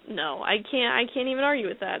can't even argue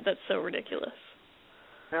with that. That's so ridiculous.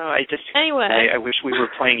 No, anyway. I wish we were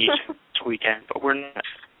playing each weekend, but we're not.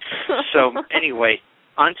 So, anyway,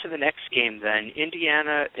 on to the next game then.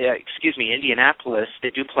 Indianapolis. They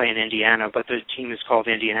do play in Indiana, but the team is called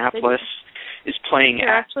Indianapolis. Is playing. They're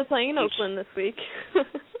actually playing in Oakland this week.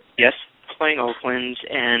 Yes, playing Oakland,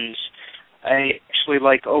 and I actually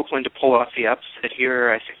like Oakland to pull off the upset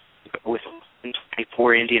here. I think with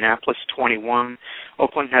 24, Indianapolis 21.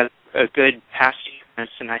 Oakland has a good pass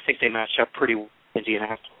defense, and I think they match up pretty well with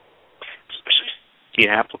Indianapolis. Especially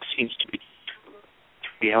Indianapolis seems to be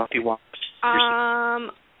healthy one.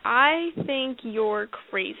 I think you're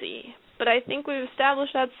crazy, but I think we've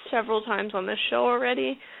established that several times on this show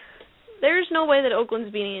already. There's no way that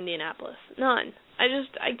Oakland's beating Indianapolis. None. I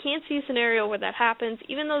can't see a scenario where that happens,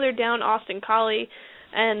 even though they're down Austin Collie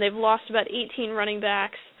and they've lost about 18 running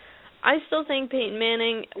backs. I still think Peyton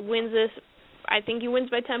Manning wins this. I think he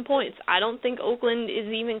wins by 10 points. I don't think Oakland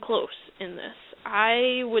is even close in this.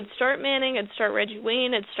 I would start Manning, I'd start Reggie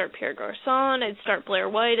Wayne, I'd start Pierre Garçon, I'd start Blair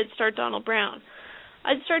White, I'd start Donald Brown.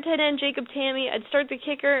 I'd start tight end Jacob Tamme, I'd start the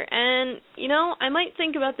kicker, and, I might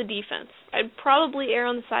think about the defense. I'd probably err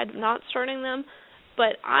on the side of not starting them,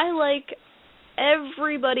 but I like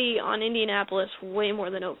everybody on Indianapolis way more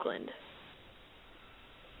than Oakland.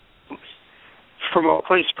 From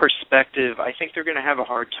Oakland's perspective, I think they're going to have a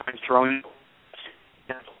hard time throwing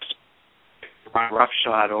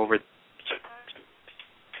roughshod over,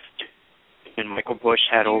 and Michael Bush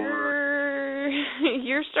had over.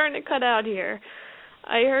 You're starting to cut out here.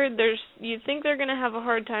 I heard you think they're going to have a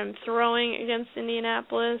hard time throwing against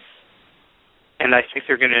Indianapolis? And I think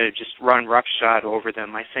they're going to just run roughshod over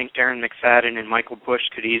them. I think Darren McFadden and Michael Bush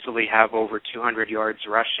could easily have over 200 yards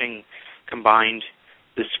rushing combined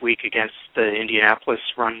this week against the Indianapolis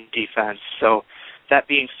run defense. So that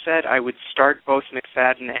being said, I would start both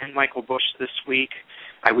McFadden and Michael Bush this week.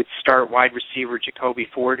 I would start wide receiver Jacoby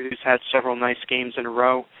Ford, who's had several nice games in a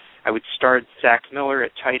row. I would start Zach Miller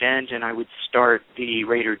at tight end, and I would start the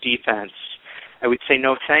Raider defense. I would say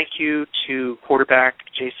no thank you to quarterback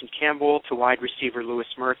Jason Campbell, to wide receiver Louis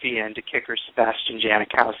Murphy, and to kicker Sebastian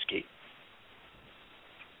Janikowski.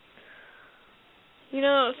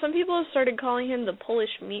 Some people have started calling him the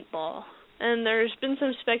Polish meatball, and there's been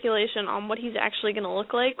some speculation on what he's actually going to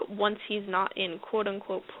look like once he's not in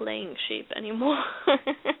quote-unquote playing shape anymore.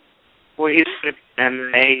 Well, he's going to be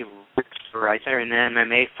an MMA wrestler, an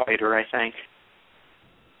MMA fighter, I think.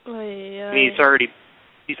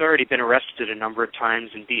 He's already been arrested a number of times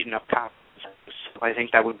and beaten up cops. So I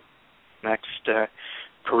think that would be the next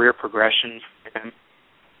career progression for him.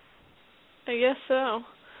 I guess so.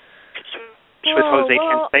 With Jose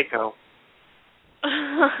Canseco.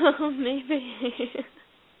 Maybe.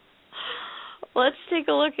 Let's take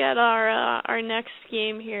a look at our next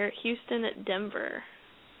game here, Houston at Denver.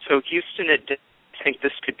 So Houston at Denver, I think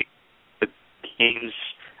this could be the games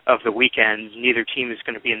of the weekend. Neither team is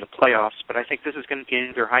going to be in the playoffs, but I think this is going to be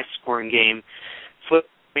another high-scoring game.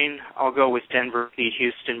 I'll go with Denver beat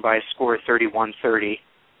Houston by a score of 31-30.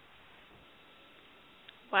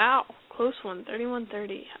 Wow, close one,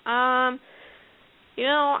 31-30.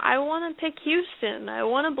 I want to pick Houston. I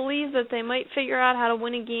want to believe that they might figure out how to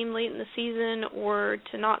win a game late in the season or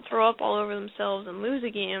to not throw up all over themselves and lose a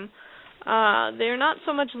game. They're not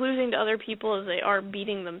so much losing to other people as they are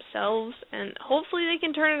beating themselves, and hopefully they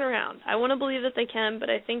can turn it around. I want to believe that they can, but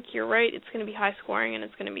I think you're right. It's going to be high scoring and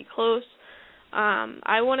it's going to be close.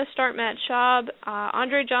 I want to start Matt Schaub,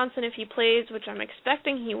 Andre Johnson if he plays, which I'm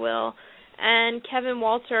expecting he will, and Kevin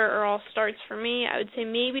Walter are all starts for me. I would say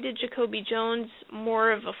maybe to Jacoby Jones,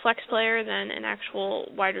 more of a flex player than an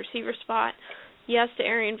actual wide receiver spot. Yes to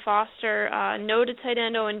Arian Foster. No to tight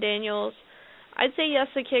end Owen Daniels. I'd say yes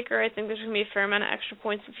to kicker. I think there's going to be a fair amount of extra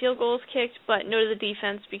points and field goals kicked, but no to the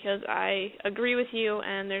defense because I agree with you,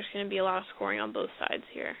 and there's going to be a lot of scoring on both sides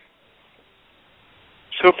here.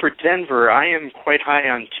 So for Denver, I am quite high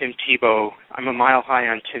on Tim Tebow. I'm a mile high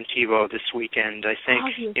on Tim Tebow this weekend. I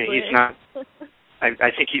think he's not.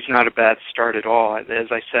 I think he's not a bad start at all.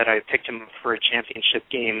 As I said, I picked him for a championship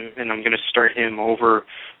game, and I'm going to start him over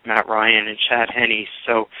Matt Ryan and Chad Henne.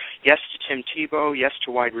 So yes to Tim Tebow, yes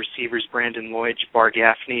to wide receivers Brandon Lloyd, Jabbar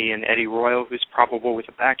Gaffney, and Eddie Royal, who's probable with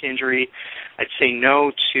a back injury. I'd say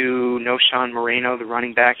no to Sean Moreno, the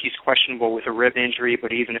running back. He's questionable with a rib injury,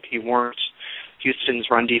 but even if he weren't, Houston's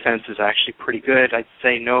run defense is actually pretty good. I'd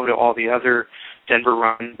say no to all the other Denver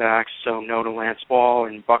running backs, so no to Lance Ball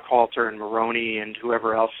and Buckhalter and Maroney and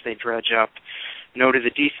whoever else they dredge up. No to the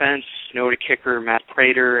defense, no to kicker Matt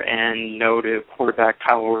Prater, and no to quarterback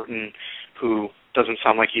Kyle Orton, who doesn't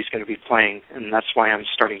sound like he's going to be playing, and that's why I'm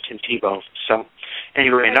starting Tim Tebow. So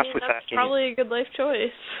anyway, enough with that game. That's probably a good life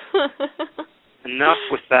choice. Enough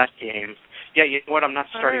with that game. Yeah, you know what? I'm not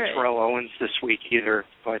starting Terrell Owens this week either,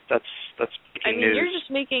 but that's That's breaking news.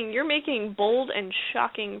 You're making bold and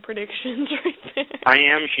shocking predictions right there. I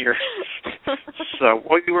am here. So,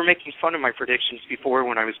 well, you were making fun of my predictions before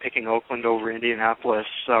when I was picking Oakland over Indianapolis,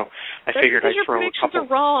 so I figured I'd throw a couple. Your predictions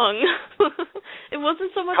are wrong. It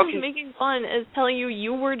wasn't so much as making fun as telling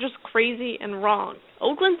you were just crazy and wrong.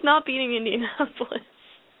 Oakland's not beating Indianapolis.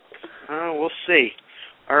 We'll see.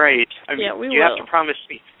 All right. You have to promise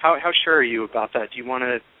me. How sure are you about that? Do you want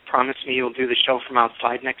to promise me you'll do the show from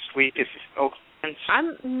outside next week if Oakland wins?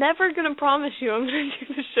 I'm never going to promise you I'm going to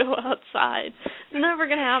do the show outside. It's never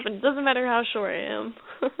going to happen. It doesn't matter how sure I am.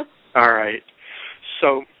 All right.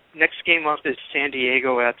 So next game up is San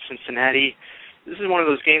Diego at Cincinnati. This is one of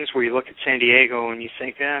those games where you look at San Diego and you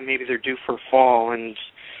think, maybe they're due for fall and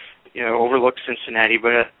overlook Cincinnati,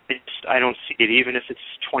 but I don't see it. Even if it's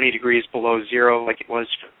 20 degrees below zero like it was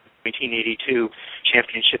for the 1982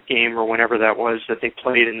 championship game or whenever that was that they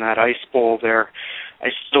played in that ice bowl there, I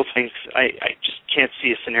still think I just can't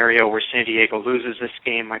see a scenario where San Diego loses this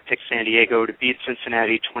game. I pick San Diego to beat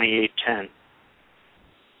Cincinnati 28-10.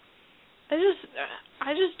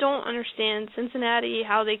 I just don't understand Cincinnati,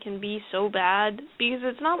 how they can be so bad, because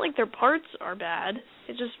it's not like their parts are bad.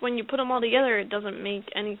 It's just when you put them all together, it doesn't make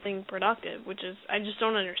anything productive, I just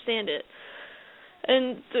don't understand it.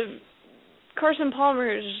 And Carson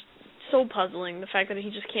Palmer is so puzzling, the fact that he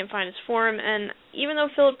just can't find his form, and even though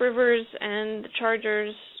Phillip Rivers and the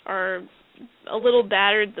Chargers are a little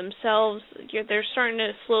battered themselves, they're starting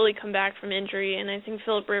to slowly come back from injury, and I think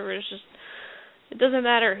Phillip Rivers it doesn't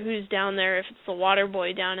matter who's down there. If it's the water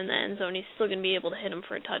boy down in the end zone, he's still going to be able to hit him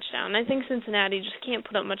for a touchdown. And I think Cincinnati just can't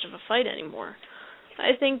put up much of a fight anymore.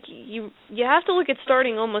 I think you have to look at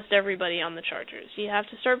starting almost everybody on the Chargers. You have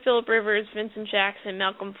to start Phillip Rivers, Vincent Jackson,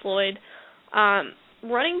 Malcolm Floyd.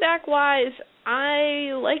 Running back-wise,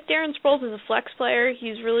 I like Darren Sproles as a flex player.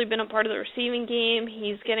 He's really been a part of the receiving game.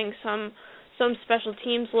 He's getting some special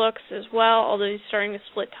teams looks as well, although he's starting to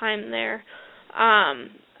split time there.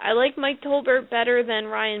 I like Mike Tolbert better than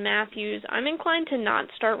Ryan Matthews. I'm inclined to not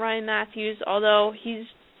start Ryan Matthews, although he's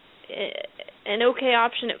an okay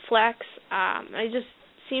option at flex. I just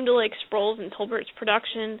seem to like Sproles and Tolbert's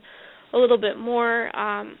production a little bit more.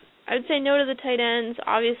 I would say no to the tight ends.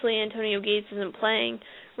 Obviously, Antonio Gates isn't playing.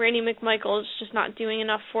 Randy McMichael is just not doing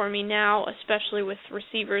enough for me now, especially with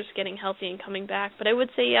receivers getting healthy and coming back. But I would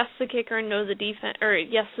say yes to the kicker and no to the defense, or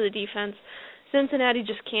yes to the defense. Cincinnati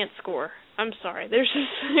just can't score. I'm sorry. There's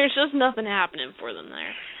just nothing happening for them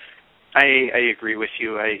there. I agree with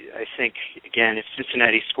you. I think, again, if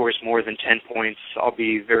Cincinnati scores more than 10 points, I'll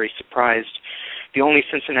be very surprised. The only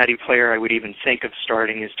Cincinnati player I would even think of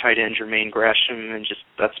starting is tight end Jermaine Gresham, and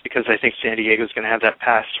that's because I think San Diego's going to have that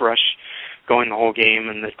pass rush going the whole game,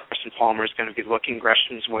 and that Carson Palmer is going to be looking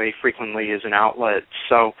Gresham's way frequently as an outlet.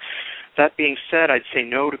 So that being said, I'd say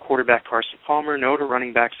no to quarterback Carson Palmer, no to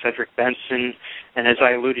running back Cedric Benson, and as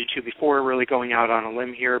I alluded to before, really going out on a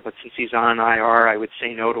limb here, but since he's on IR, I would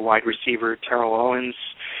say no to wide receiver Terrell Owens,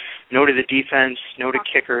 no to the defense, no to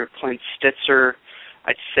kicker Clint Stitzer.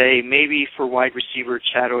 I'd say maybe for wide receiver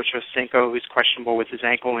Chad Ochocinco, who's questionable with his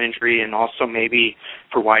ankle injury, and also maybe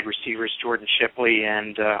for wide receivers Jordan Shipley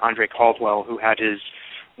and Andre Caldwell, who had his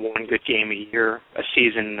one good game a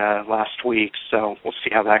season last week. So we'll see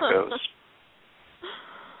how that goes.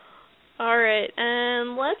 All right,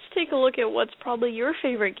 and let's take a look at what's probably your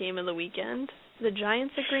favorite game of the weekend, the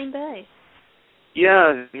Giants at Green Bay.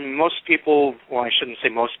 Yeah, most people, well, I shouldn't say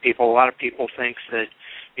most people, a lot of people think that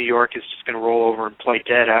New York is just going to roll over and play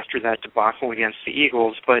dead after that debacle against the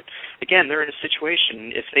Eagles. But, again, they're in a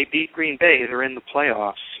situation, if they beat Green Bay, they're in the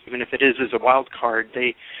playoffs. Even if it is as a wild card,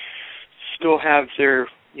 they still have their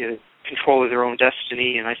control of their own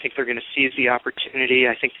destiny, and I think they're going to seize the opportunity.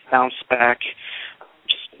 I think they bounce back. I'm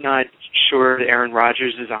just not sure that Aaron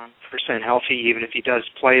Rodgers is 100% healthy, even if he does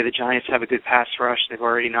play. The Giants have a good pass rush. They've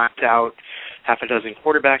already knocked out half a dozen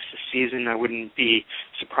quarterbacks this season. I wouldn't be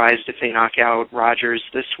surprised if they knock out Rodgers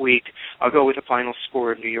this week. I'll go with a final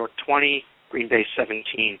score of New York 20, Green Bay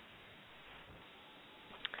 17.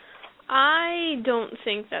 I don't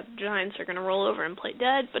think that the Giants are going to roll over and play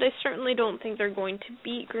dead, but I certainly don't think they're going to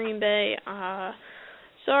beat Green Bay.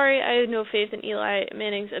 Sorry, I have no faith in Eli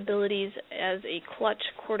Manning's abilities as a clutch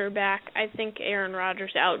quarterback. I think Aaron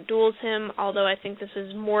Rodgers outduels him, although I think this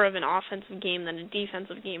is more of an offensive game than a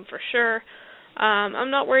defensive game for sure.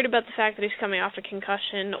 I'm not worried about the fact that he's coming off a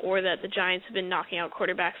concussion or that the Giants have been knocking out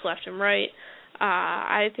quarterbacks left and right.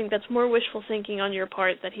 I think that's more wishful thinking on your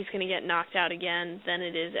part that he's going to get knocked out again than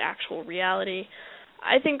it is actual reality.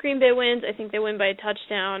 I think Green Bay wins. I think they win by a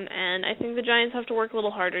touchdown, and I think the Giants have to work a little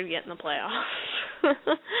harder to get in the playoffs.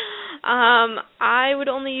 I would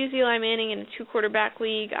only use Eli Manning in a 2-quarterback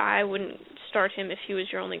league. I wouldn't start him if he was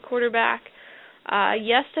your only quarterback.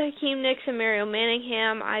 Yes to Hakeem Nicks and Mario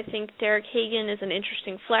Manningham. I think Derek Hagan is an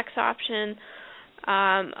interesting flex option.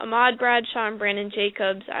 Ahmad Bradshaw and Brandon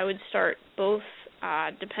Jacobs, I would start both,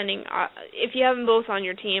 depending. If you have them both on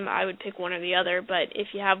your team, I would pick one or the other, but if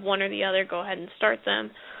you have one or the other, go ahead and start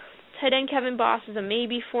them. Tight end Kevin Boss is a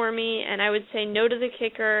maybe for me, and I would say no to the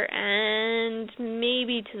kicker and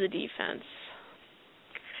maybe to the defense.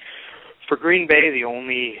 For Green Bay, the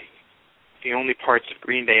only parts of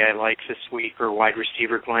Green Bay I like this week are wide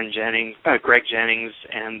receiver Greg Jennings,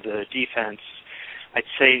 and the defense. I'd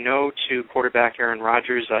say no to quarterback Aaron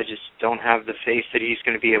Rodgers. I just don't have the faith that he's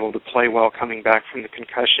going to be able to play well coming back from the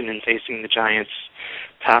concussion and facing the Giants'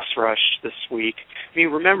 pass rush this week. I mean,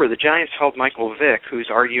 remember, the Giants held Michael Vick, who's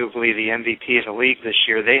arguably the MVP of the league this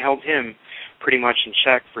year. They held him pretty much in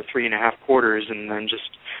check for 3.5 quarters and then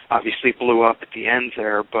just obviously blew up at the end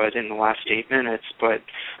there, but in the last 8 minutes. But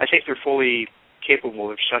I think they're fully capable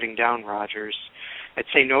of shutting down Rodgers. I'd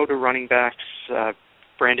say no to running backs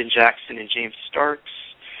Brandon Jackson and James Starks,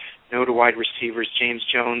 no to wide receivers James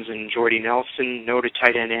Jones and Jordy Nelson, no to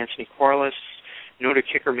tight end Anthony Corliss, no to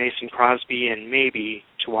kicker Mason Crosby, and maybe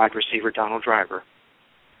to wide receiver Donald Driver.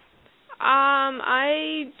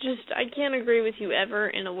 I can't agree with you ever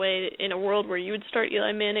in a world where you would start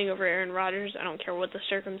Eli Manning over Aaron Rodgers. I don't care what the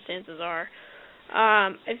circumstances are.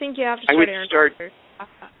 I think you have to start Aaron Rodgers.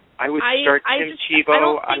 I would start Tim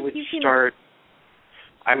Tebow.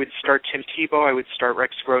 I would start Tim Tebow, I would start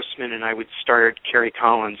Rex Grossman, and I would start Kerry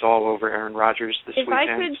Collins all over Aaron Rodgers this weekend. If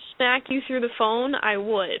I could smack you through the phone, I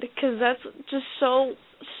would, because that's just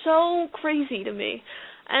so crazy to me.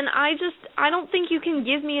 And I don't think you can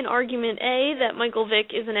give me an argument, A, that Michael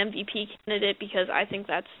Vick is an MVP candidate, because I think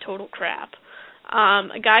that's total crap.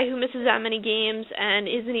 A guy who misses that many games and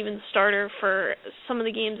isn't even the starter for some of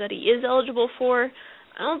the games that he is eligible for,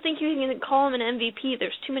 I don't think you can call him an MVP.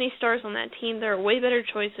 There's too many stars on that team. There are way better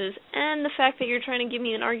choices. And the fact that you're trying to give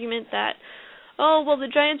me an argument that, oh, well, the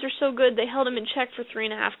Giants are so good, they held him in check for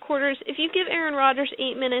 3.5 quarters. If you give Aaron Rodgers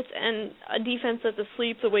 8 minutes and a defense that's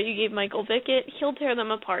asleep the way you gave Michael Vick it, he'll tear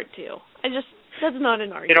them apart, too. That's not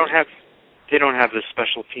an argument. They don't have the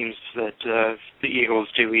special teams that the Eagles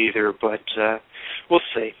do either, but we'll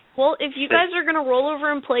see. Well, if you guys are going to roll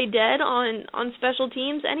over and play dead on special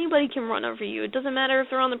teams, anybody can run over you. It doesn't matter if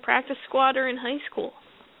they're on the practice squad or in high school.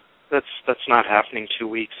 That's not happening 2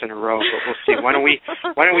 weeks in a row, but we'll see. Why don't we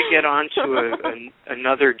get on to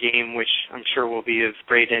another game, which I'm sure will be of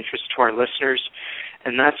great interest to our listeners,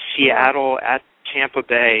 and that's Seattle at Tampa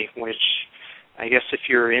Bay, which I guess if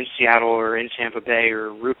you're in Seattle or in Tampa Bay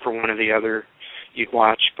or root for one or the other, you'd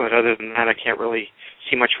watch. But other than that, I can't really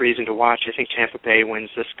see much reason to watch. I think Tampa Bay wins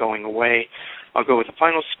this going away. I'll go with the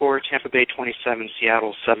final score, Tampa Bay 27,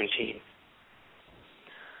 Seattle 17.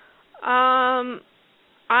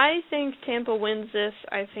 I think Tampa wins this.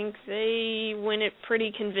 I think they win it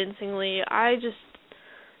pretty convincingly. I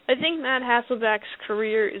think Matt Hasselbeck's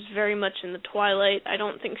career is very much in the twilight. I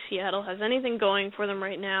don't think Seattle has anything going for them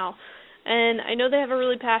right now. And I know they have a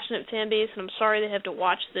really passionate fan base, and I'm sorry they have to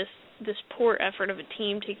watch this poor effort of a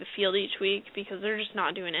team take the field each week because they're just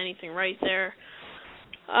not doing anything right there.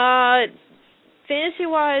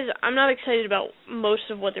 Fantasy-wise, I'm not excited about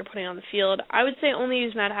most of what they're putting on the field. I would say only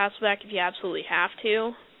use Matt Hasselbeck if you absolutely have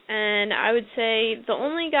to. And I would say the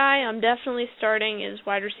only guy I'm definitely starting is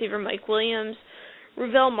wide receiver Mike Williams.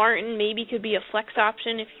 Ravel Martin maybe could be a flex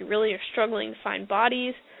option if you really are struggling to find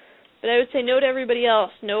bodies. But I would say no to everybody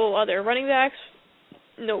else. No other running backs,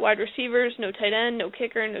 no wide receivers, no tight end, no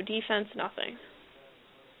kicker, no defense, nothing.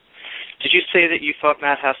 Did you say that you thought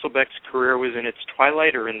Matt Hasselbeck's career was in its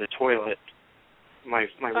twilight or in the toilet? My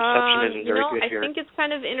reception isn't very good here. I think it's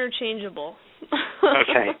kind of interchangeable.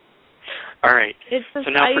 Okay. All right. It's just,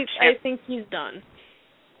 so now I think he's done.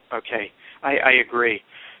 Okay. I agree.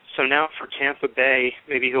 So now for Tampa Bay,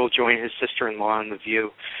 maybe he'll join his sister-in-law on The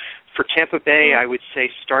View. For Tampa Bay, I would say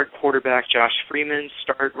start quarterback Josh Freeman,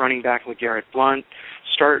 start running back LeGarrette Blount,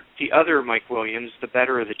 start the other Mike Williams, the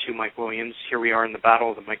better of the two Mike Williams. Here we are in the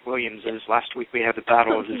battle of the Mike Williamses. Last week we had the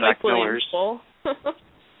battle of the Zach Millers.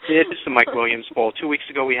 It is the Mike Williams Bowl. 2 weeks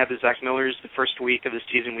ago we had the Zach Millers. The first week of the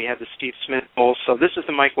season we had the Steve Smith Bowl. So this is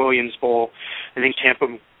the Mike Williams Bowl. I think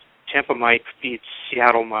Tampa Mike beats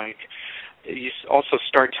Seattle Mike. You also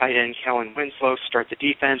start tight end Kellen Winslow, start the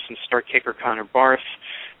defense, and start kicker Connor Barth.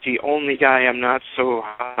 The only guy I'm not so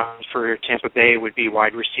high on for Tampa Bay would be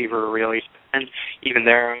wide receiver Aurelius, and even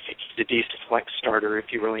there, I think he's a decent flex starter if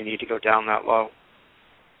you really need to go down that low.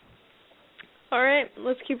 All right,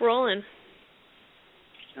 let's keep rolling.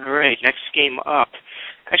 All right, next game up.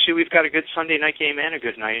 Actually, we've got a good Sunday night game and a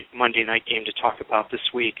good Monday night game to talk about this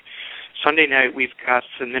week. Sunday night, we've got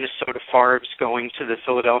the Minnesota Farbs going to the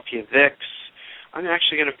Philadelphia Vics. I'm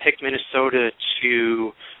actually going to pick Minnesota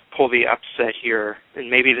to pull the upset here, and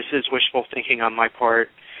maybe this is wishful thinking on my part,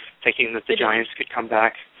 thinking that the Giants could come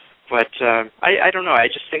back. But I don't know. I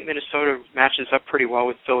just think Minnesota matches up pretty well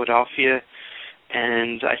with Philadelphia,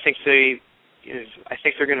 and I think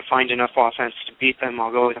they're going to find enough offense to beat them.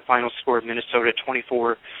 I'll go with the final score of Minnesota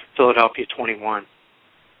 24, Philadelphia 21.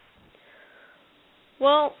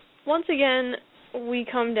 Well, once again, we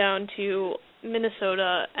come down to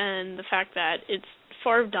Minnesota and the fact that it's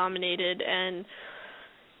Favre dominated, and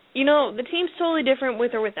the team's totally different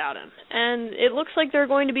with or without him. And it looks like they're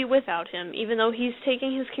going to be without him, even though he's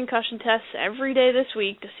taking his concussion tests every day this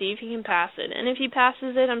week to see if he can pass it. And if he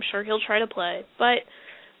passes it, I'm sure he'll try to play. But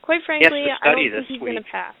quite frankly, I don't think he's going to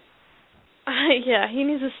pass. Yeah, he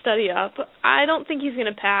needs to study up. I don't think he's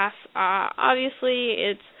going to pass. Obviously,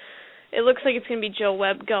 it looks like it's going to be Joe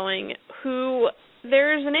Webb going, who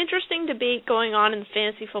there's an interesting debate going on in the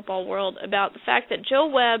fantasy football world about the fact that Joe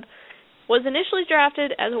Webb was initially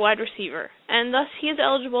drafted as a wide receiver, and thus he is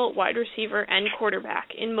eligible at wide receiver and quarterback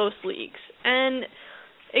in most leagues. And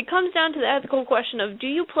it comes down to the ethical question of, do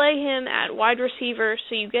you play him at wide receiver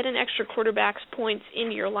so you get an extra quarterback's points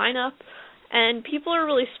into your lineup? And people are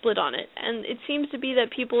really split on it. And it seems to be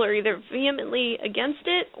that people are either vehemently against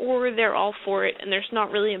it or they're all for it, and there's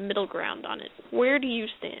not really a middle ground on it. Where do you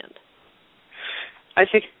stand? I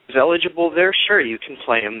think he's eligible there. Sure, you can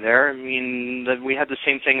play him there. I mean, we had the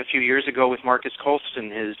same thing a few years ago with Marcus Colston,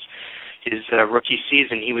 his rookie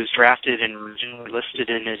season. He was drafted and originally listed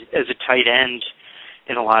as a tight end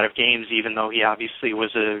in a lot of games, even though he obviously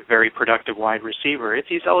was a very productive wide receiver. If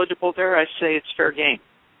he's eligible there, I say it's fair game.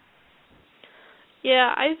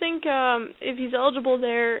 Yeah, I think if he's eligible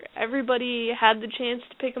there, everybody had the chance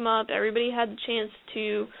to pick him up. Everybody had the chance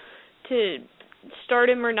to start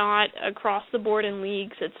him or not across the board in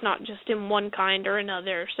leagues. It's not just in one kind or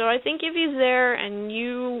another. So I think if he's there and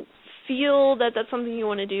you feel that that's something you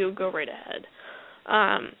want to do, go right ahead.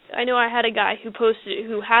 I know I had a guy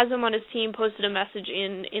who has him on his team, posted a message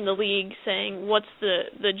in the league saying what's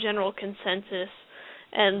the general consensus,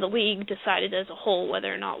 and the league decided as a whole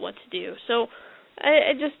whether or not what to do. So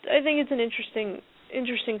I think it's an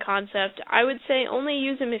interesting concept. I would say only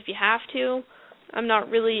use him if you have to. I'm not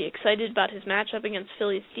really excited about his matchup against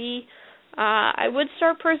Philly's D. I would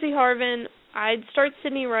start Percy Harvin. I'd start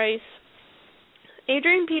Sidney Rice.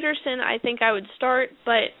 Adrian Peterson, I think I would start,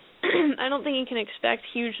 but I don't think you can expect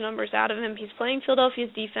huge numbers out of him. He's playing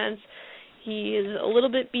Philadelphia's defense. He is a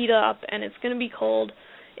little bit beat up, and it's going to be cold.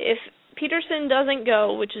 If Peterson doesn't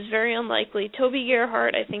go, which is very unlikely, Toby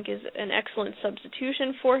Gerhart, I think, is an excellent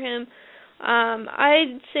substitution for him.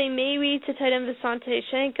 I'd say maybe to tight end Visanthe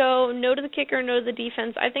Shiancoe, no to the kicker, no to the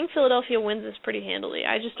defense. I think Philadelphia wins this pretty handily.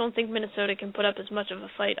 I just don't think Minnesota can put up as much of a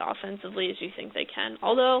fight offensively as you think they can.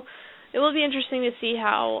 Although, it will be interesting to see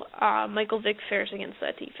how Michael Vick fares against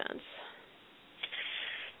that defense.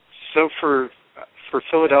 So for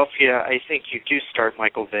Philadelphia, I think you do start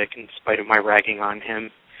Michael Vick in spite of my ragging on him.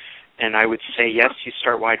 And I would say, yes, you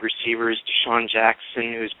start wide receivers, Deshaun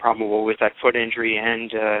Jackson, who's probable with that foot injury,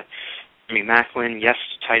 and Jimmy Macklin. Yes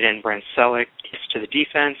to tight end Brent Selleck. Yes to the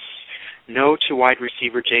defense. No to wide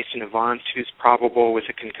receiver Jason Avant, who's probable with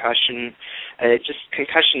a concussion.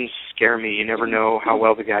 Concussions scare me. You never know how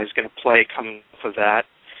well the guy's going to play coming off of that.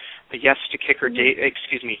 But yes to kicker,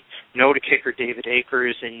 no to kicker David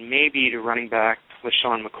Akers, and maybe to running back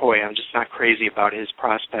LaShawn McCoy. I'm just not crazy about his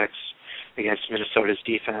prospects against Minnesota's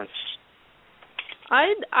defense.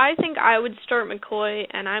 I think I would start McCoy,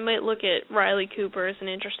 and I might look at Riley Cooper as an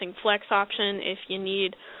interesting flex option if you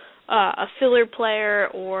need a filler player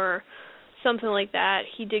or something like that.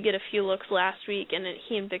 He did get a few looks last week, and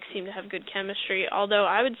he and Vic seem to have good chemistry, although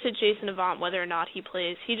I would sit Jason Avant whether or not he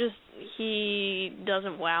plays. He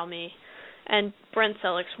doesn't wow me. And Brent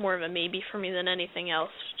Selleck's more of a maybe for me than anything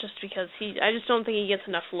else, just because I just don't think he gets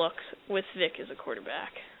enough looks with Vic as a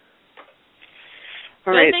quarterback.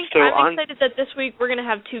 All right, I'm excited that this week we're going to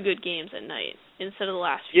have two good games at night instead of the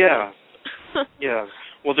last few. Yeah. Yeah.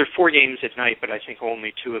 Well, there are 4 games at night, but I think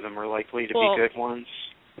only 2 of them are likely to be good ones.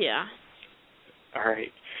 Yeah. All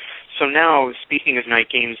right. So now, speaking of night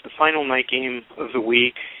games, the final night game of the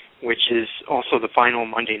week, which is also the final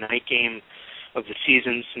Monday night game of the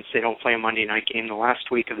season, since they don't play a Monday night game the last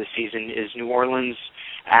week of the season, is New Orleans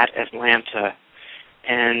at Atlanta.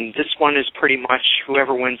 And this one is pretty much,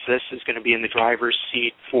 whoever wins this is going to be in the driver's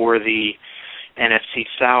seat for the NFC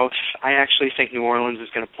South. I actually think New Orleans is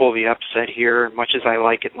going to pull the upset here. Much as I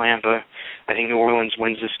like Atlanta, I think New Orleans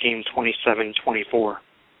wins this game 27-24.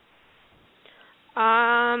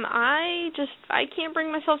 I can't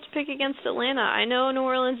bring myself to pick against Atlanta. I know New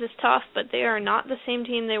Orleans is tough, but they are not the same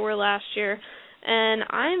team they were last year. And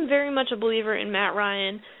I'm very much a believer in Matt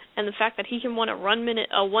Ryan and the fact that he can win a 1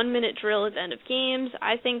 minute drill at the end of games.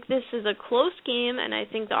 I think this is a close game, and I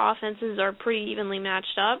think the offenses are pretty evenly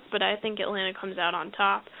matched up, but I think Atlanta comes out on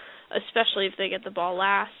top, especially if they get the ball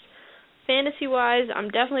last. Fantasy-wise, I'm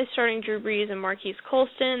definitely starting Drew Brees and Marquise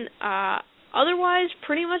Colston. Otherwise,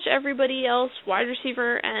 pretty much everybody else, wide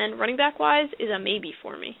receiver and running back-wise, is a maybe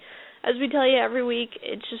for me. As we tell you every week,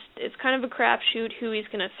 it's kind of a crapshoot who he's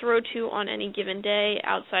going to throw to on any given day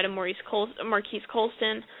outside of Marquise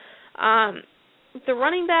Colston. The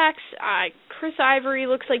running backs, Chris Ivory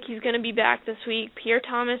looks like he's going to be back this week. Pierre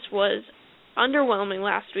Thomas was underwhelming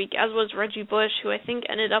last week, as was Reggie Bush, who I think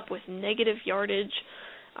ended up with negative yardage.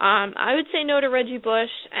 I would say no to Reggie Bush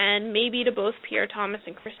and maybe to both Pierre Thomas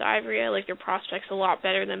and Chris Ivory. I like their prospects a lot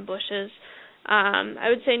better than Bush's. I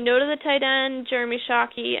would say no to the tight end, Jeremy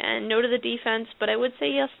Shockey, and no to the defense, but I would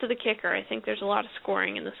say yes to the kicker. I think there's a lot of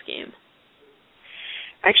scoring in this game.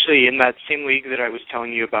 Actually, in that same league that I was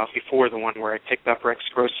telling you about before, the one where I picked up Rex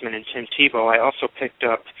Grossman and Tim Tebow, I also picked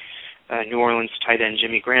up New Orleans tight end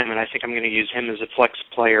Jimmy Graham, and I think I'm going to use him as a flex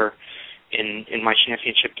player in my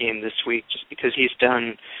championship game this week, just because he's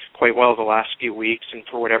done quite well the last few weeks, and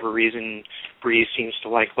for whatever reason, Breeze seems to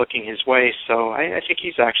like looking his way. So I think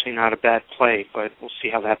he's actually not a bad play, but we'll see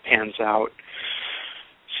how that pans out.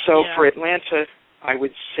 So for Atlanta, I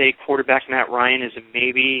would say quarterback Matt Ryan is a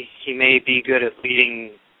maybe. He may be good at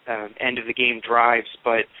leading end-of-the-game drives,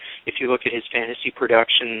 but if you look at his fantasy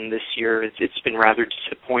production this year, it's been rather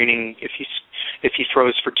disappointing. If he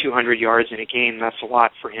throws for 200 yards in a game, that's a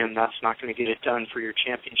lot for him. That's not going to get it done for your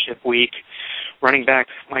championship week. Running back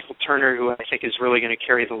Michael Turner, who I think is really going to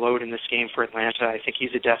carry the load in this game for Atlanta, I think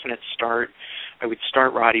he's a definite start. I would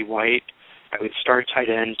start Roddy White. I would start tight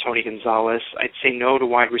end Tony Gonzalez. I'd say no to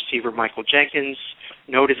wide receiver Michael Jenkins,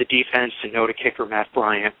 no to the defense, and no to kicker Matt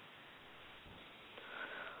Bryant.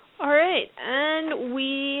 All right, and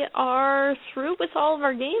we are through with all of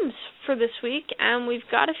our games for this week, and we've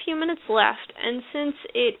got a few minutes left. And since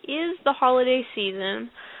it is the holiday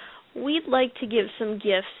season, we'd like to give some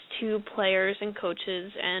gifts to players and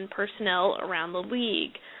coaches and personnel around the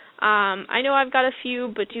league. I know I've got a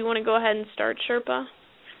few, but do you want to go ahead and start, Sherpa?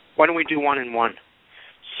 Why don't we do 1 and 1?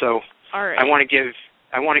 So all right. I want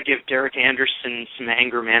to give Derek Anderson some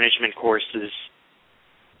anger management courses.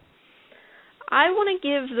 I want to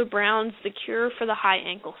give the Browns the cure for the high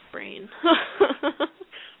ankle sprain.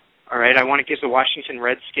 All right, I want to give the Washington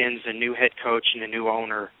Redskins a new head coach and a new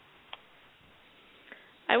owner.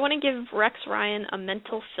 I want to give Rex Ryan a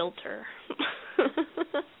mental filter.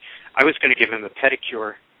 I was going to give him a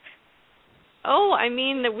pedicure. Oh, I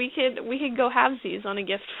mean that we could go halvesies on a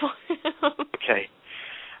gift for him. Okay.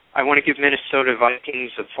 I want to give Minnesota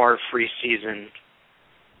Vikings a far-free season.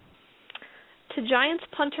 To Giants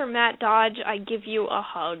punter Matt Dodge, I give you a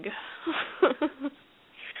hug.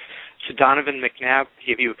 To Donovan McNabb, I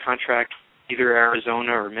give you a contract either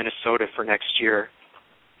Arizona or Minnesota for next year.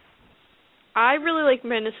 I really like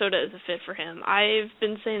Minnesota as a fit for him. I've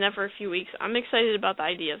been saying that for a few weeks. I'm excited about the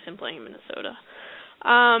idea of him playing in Minnesota.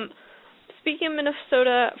 Speaking of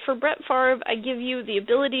Minnesota, for Brett Favre, I give you the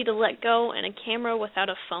ability to let go and a camera without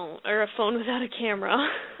a phone, or a phone without a camera.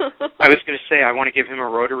 I was going to say, I want to give him a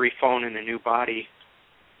rotary phone and a new body.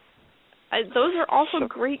 Those are also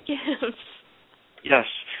great gifts. Yes.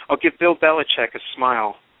 I'll give Bill Belichick a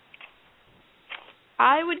smile.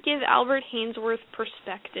 I would give Albert Hainsworth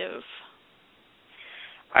perspective.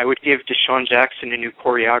 I would give Deshaun Jackson a new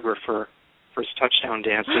choreographer for his touchdown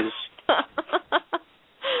dances.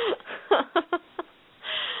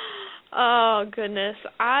 Oh, goodness.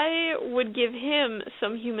 I would give him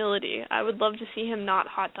some humility. I would love to see him not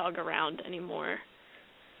hot dog around anymore.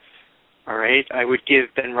 All right. I would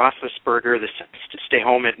give Ben Roethlisberger the sense to stay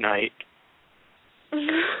home at night.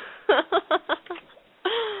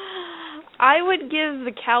 I would give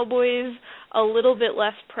the Cowboys a little bit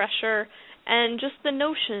less pressure and just the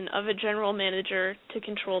notion of a general manager to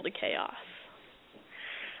control the chaos.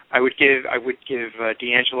 I would give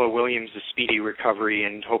D'Angelo Williams a speedy recovery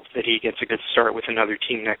and hope that he gets a good start with another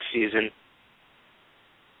team next season.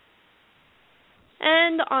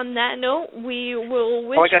 And on that note, we will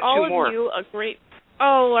wish all of you a great...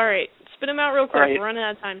 Oh, all right. Spit them out real quick. Right. We're running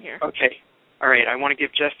out of time here. Okay. All right. I want to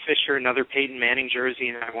give Jeff Fisher another Peyton Manning jersey,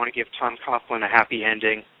 and I want to give Tom Coughlin a happy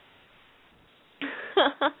ending.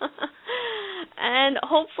 And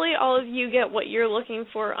hopefully all of you get what you're looking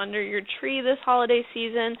for under your tree this holiday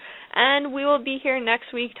season. And we will be here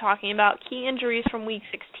next week talking about key injuries from Week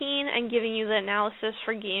 16 and giving you the analysis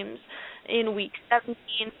for games in Week 17.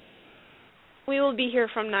 We will be here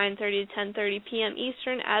from 9:30 to 10:30 p.m.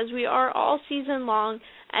 Eastern, as we are all season long,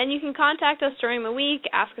 and you can contact us during the week,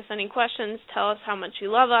 ask us any questions, tell us how much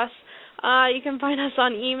you love us. You can find us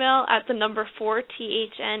on email at the number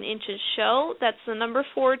 4THNinchessShow. That's the number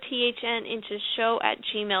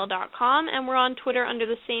 4THNinchessShow@gmail.com, and we're on Twitter under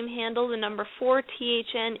the same handle, the number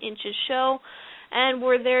 4THNinchessShow. And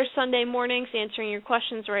we're there Sunday mornings answering your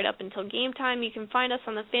questions right up until game time. You can find us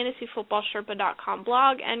on the FantasyFootballSherpa.com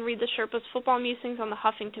blog and read the Sherpa's football musings on the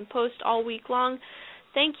Huffington Post all week long.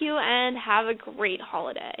 Thank you, and have a great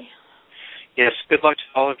holiday. Yes, good luck to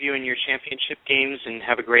all of you in your championship games, and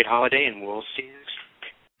have a great holiday, and we'll see you next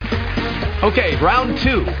week. Okay, round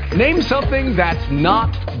 2. Name something that's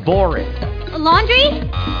not boring. A laundry?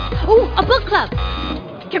 Ooh, a book club.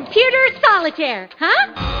 Computer solitaire,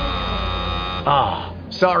 huh? Ah,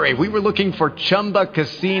 sorry, we were looking for Chumba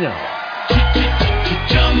Casino.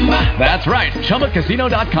 That's right,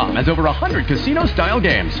 ChumbaCasino.com has over 100 casino-style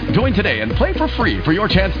games. Join today and play for free for your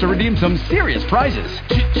chance to redeem some serious prizes.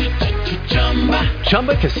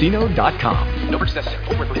 ChumbaCasino.com. No purchase necessary.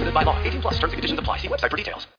 Void where prohibited by law. 18+. Terms and conditions apply. See website for details.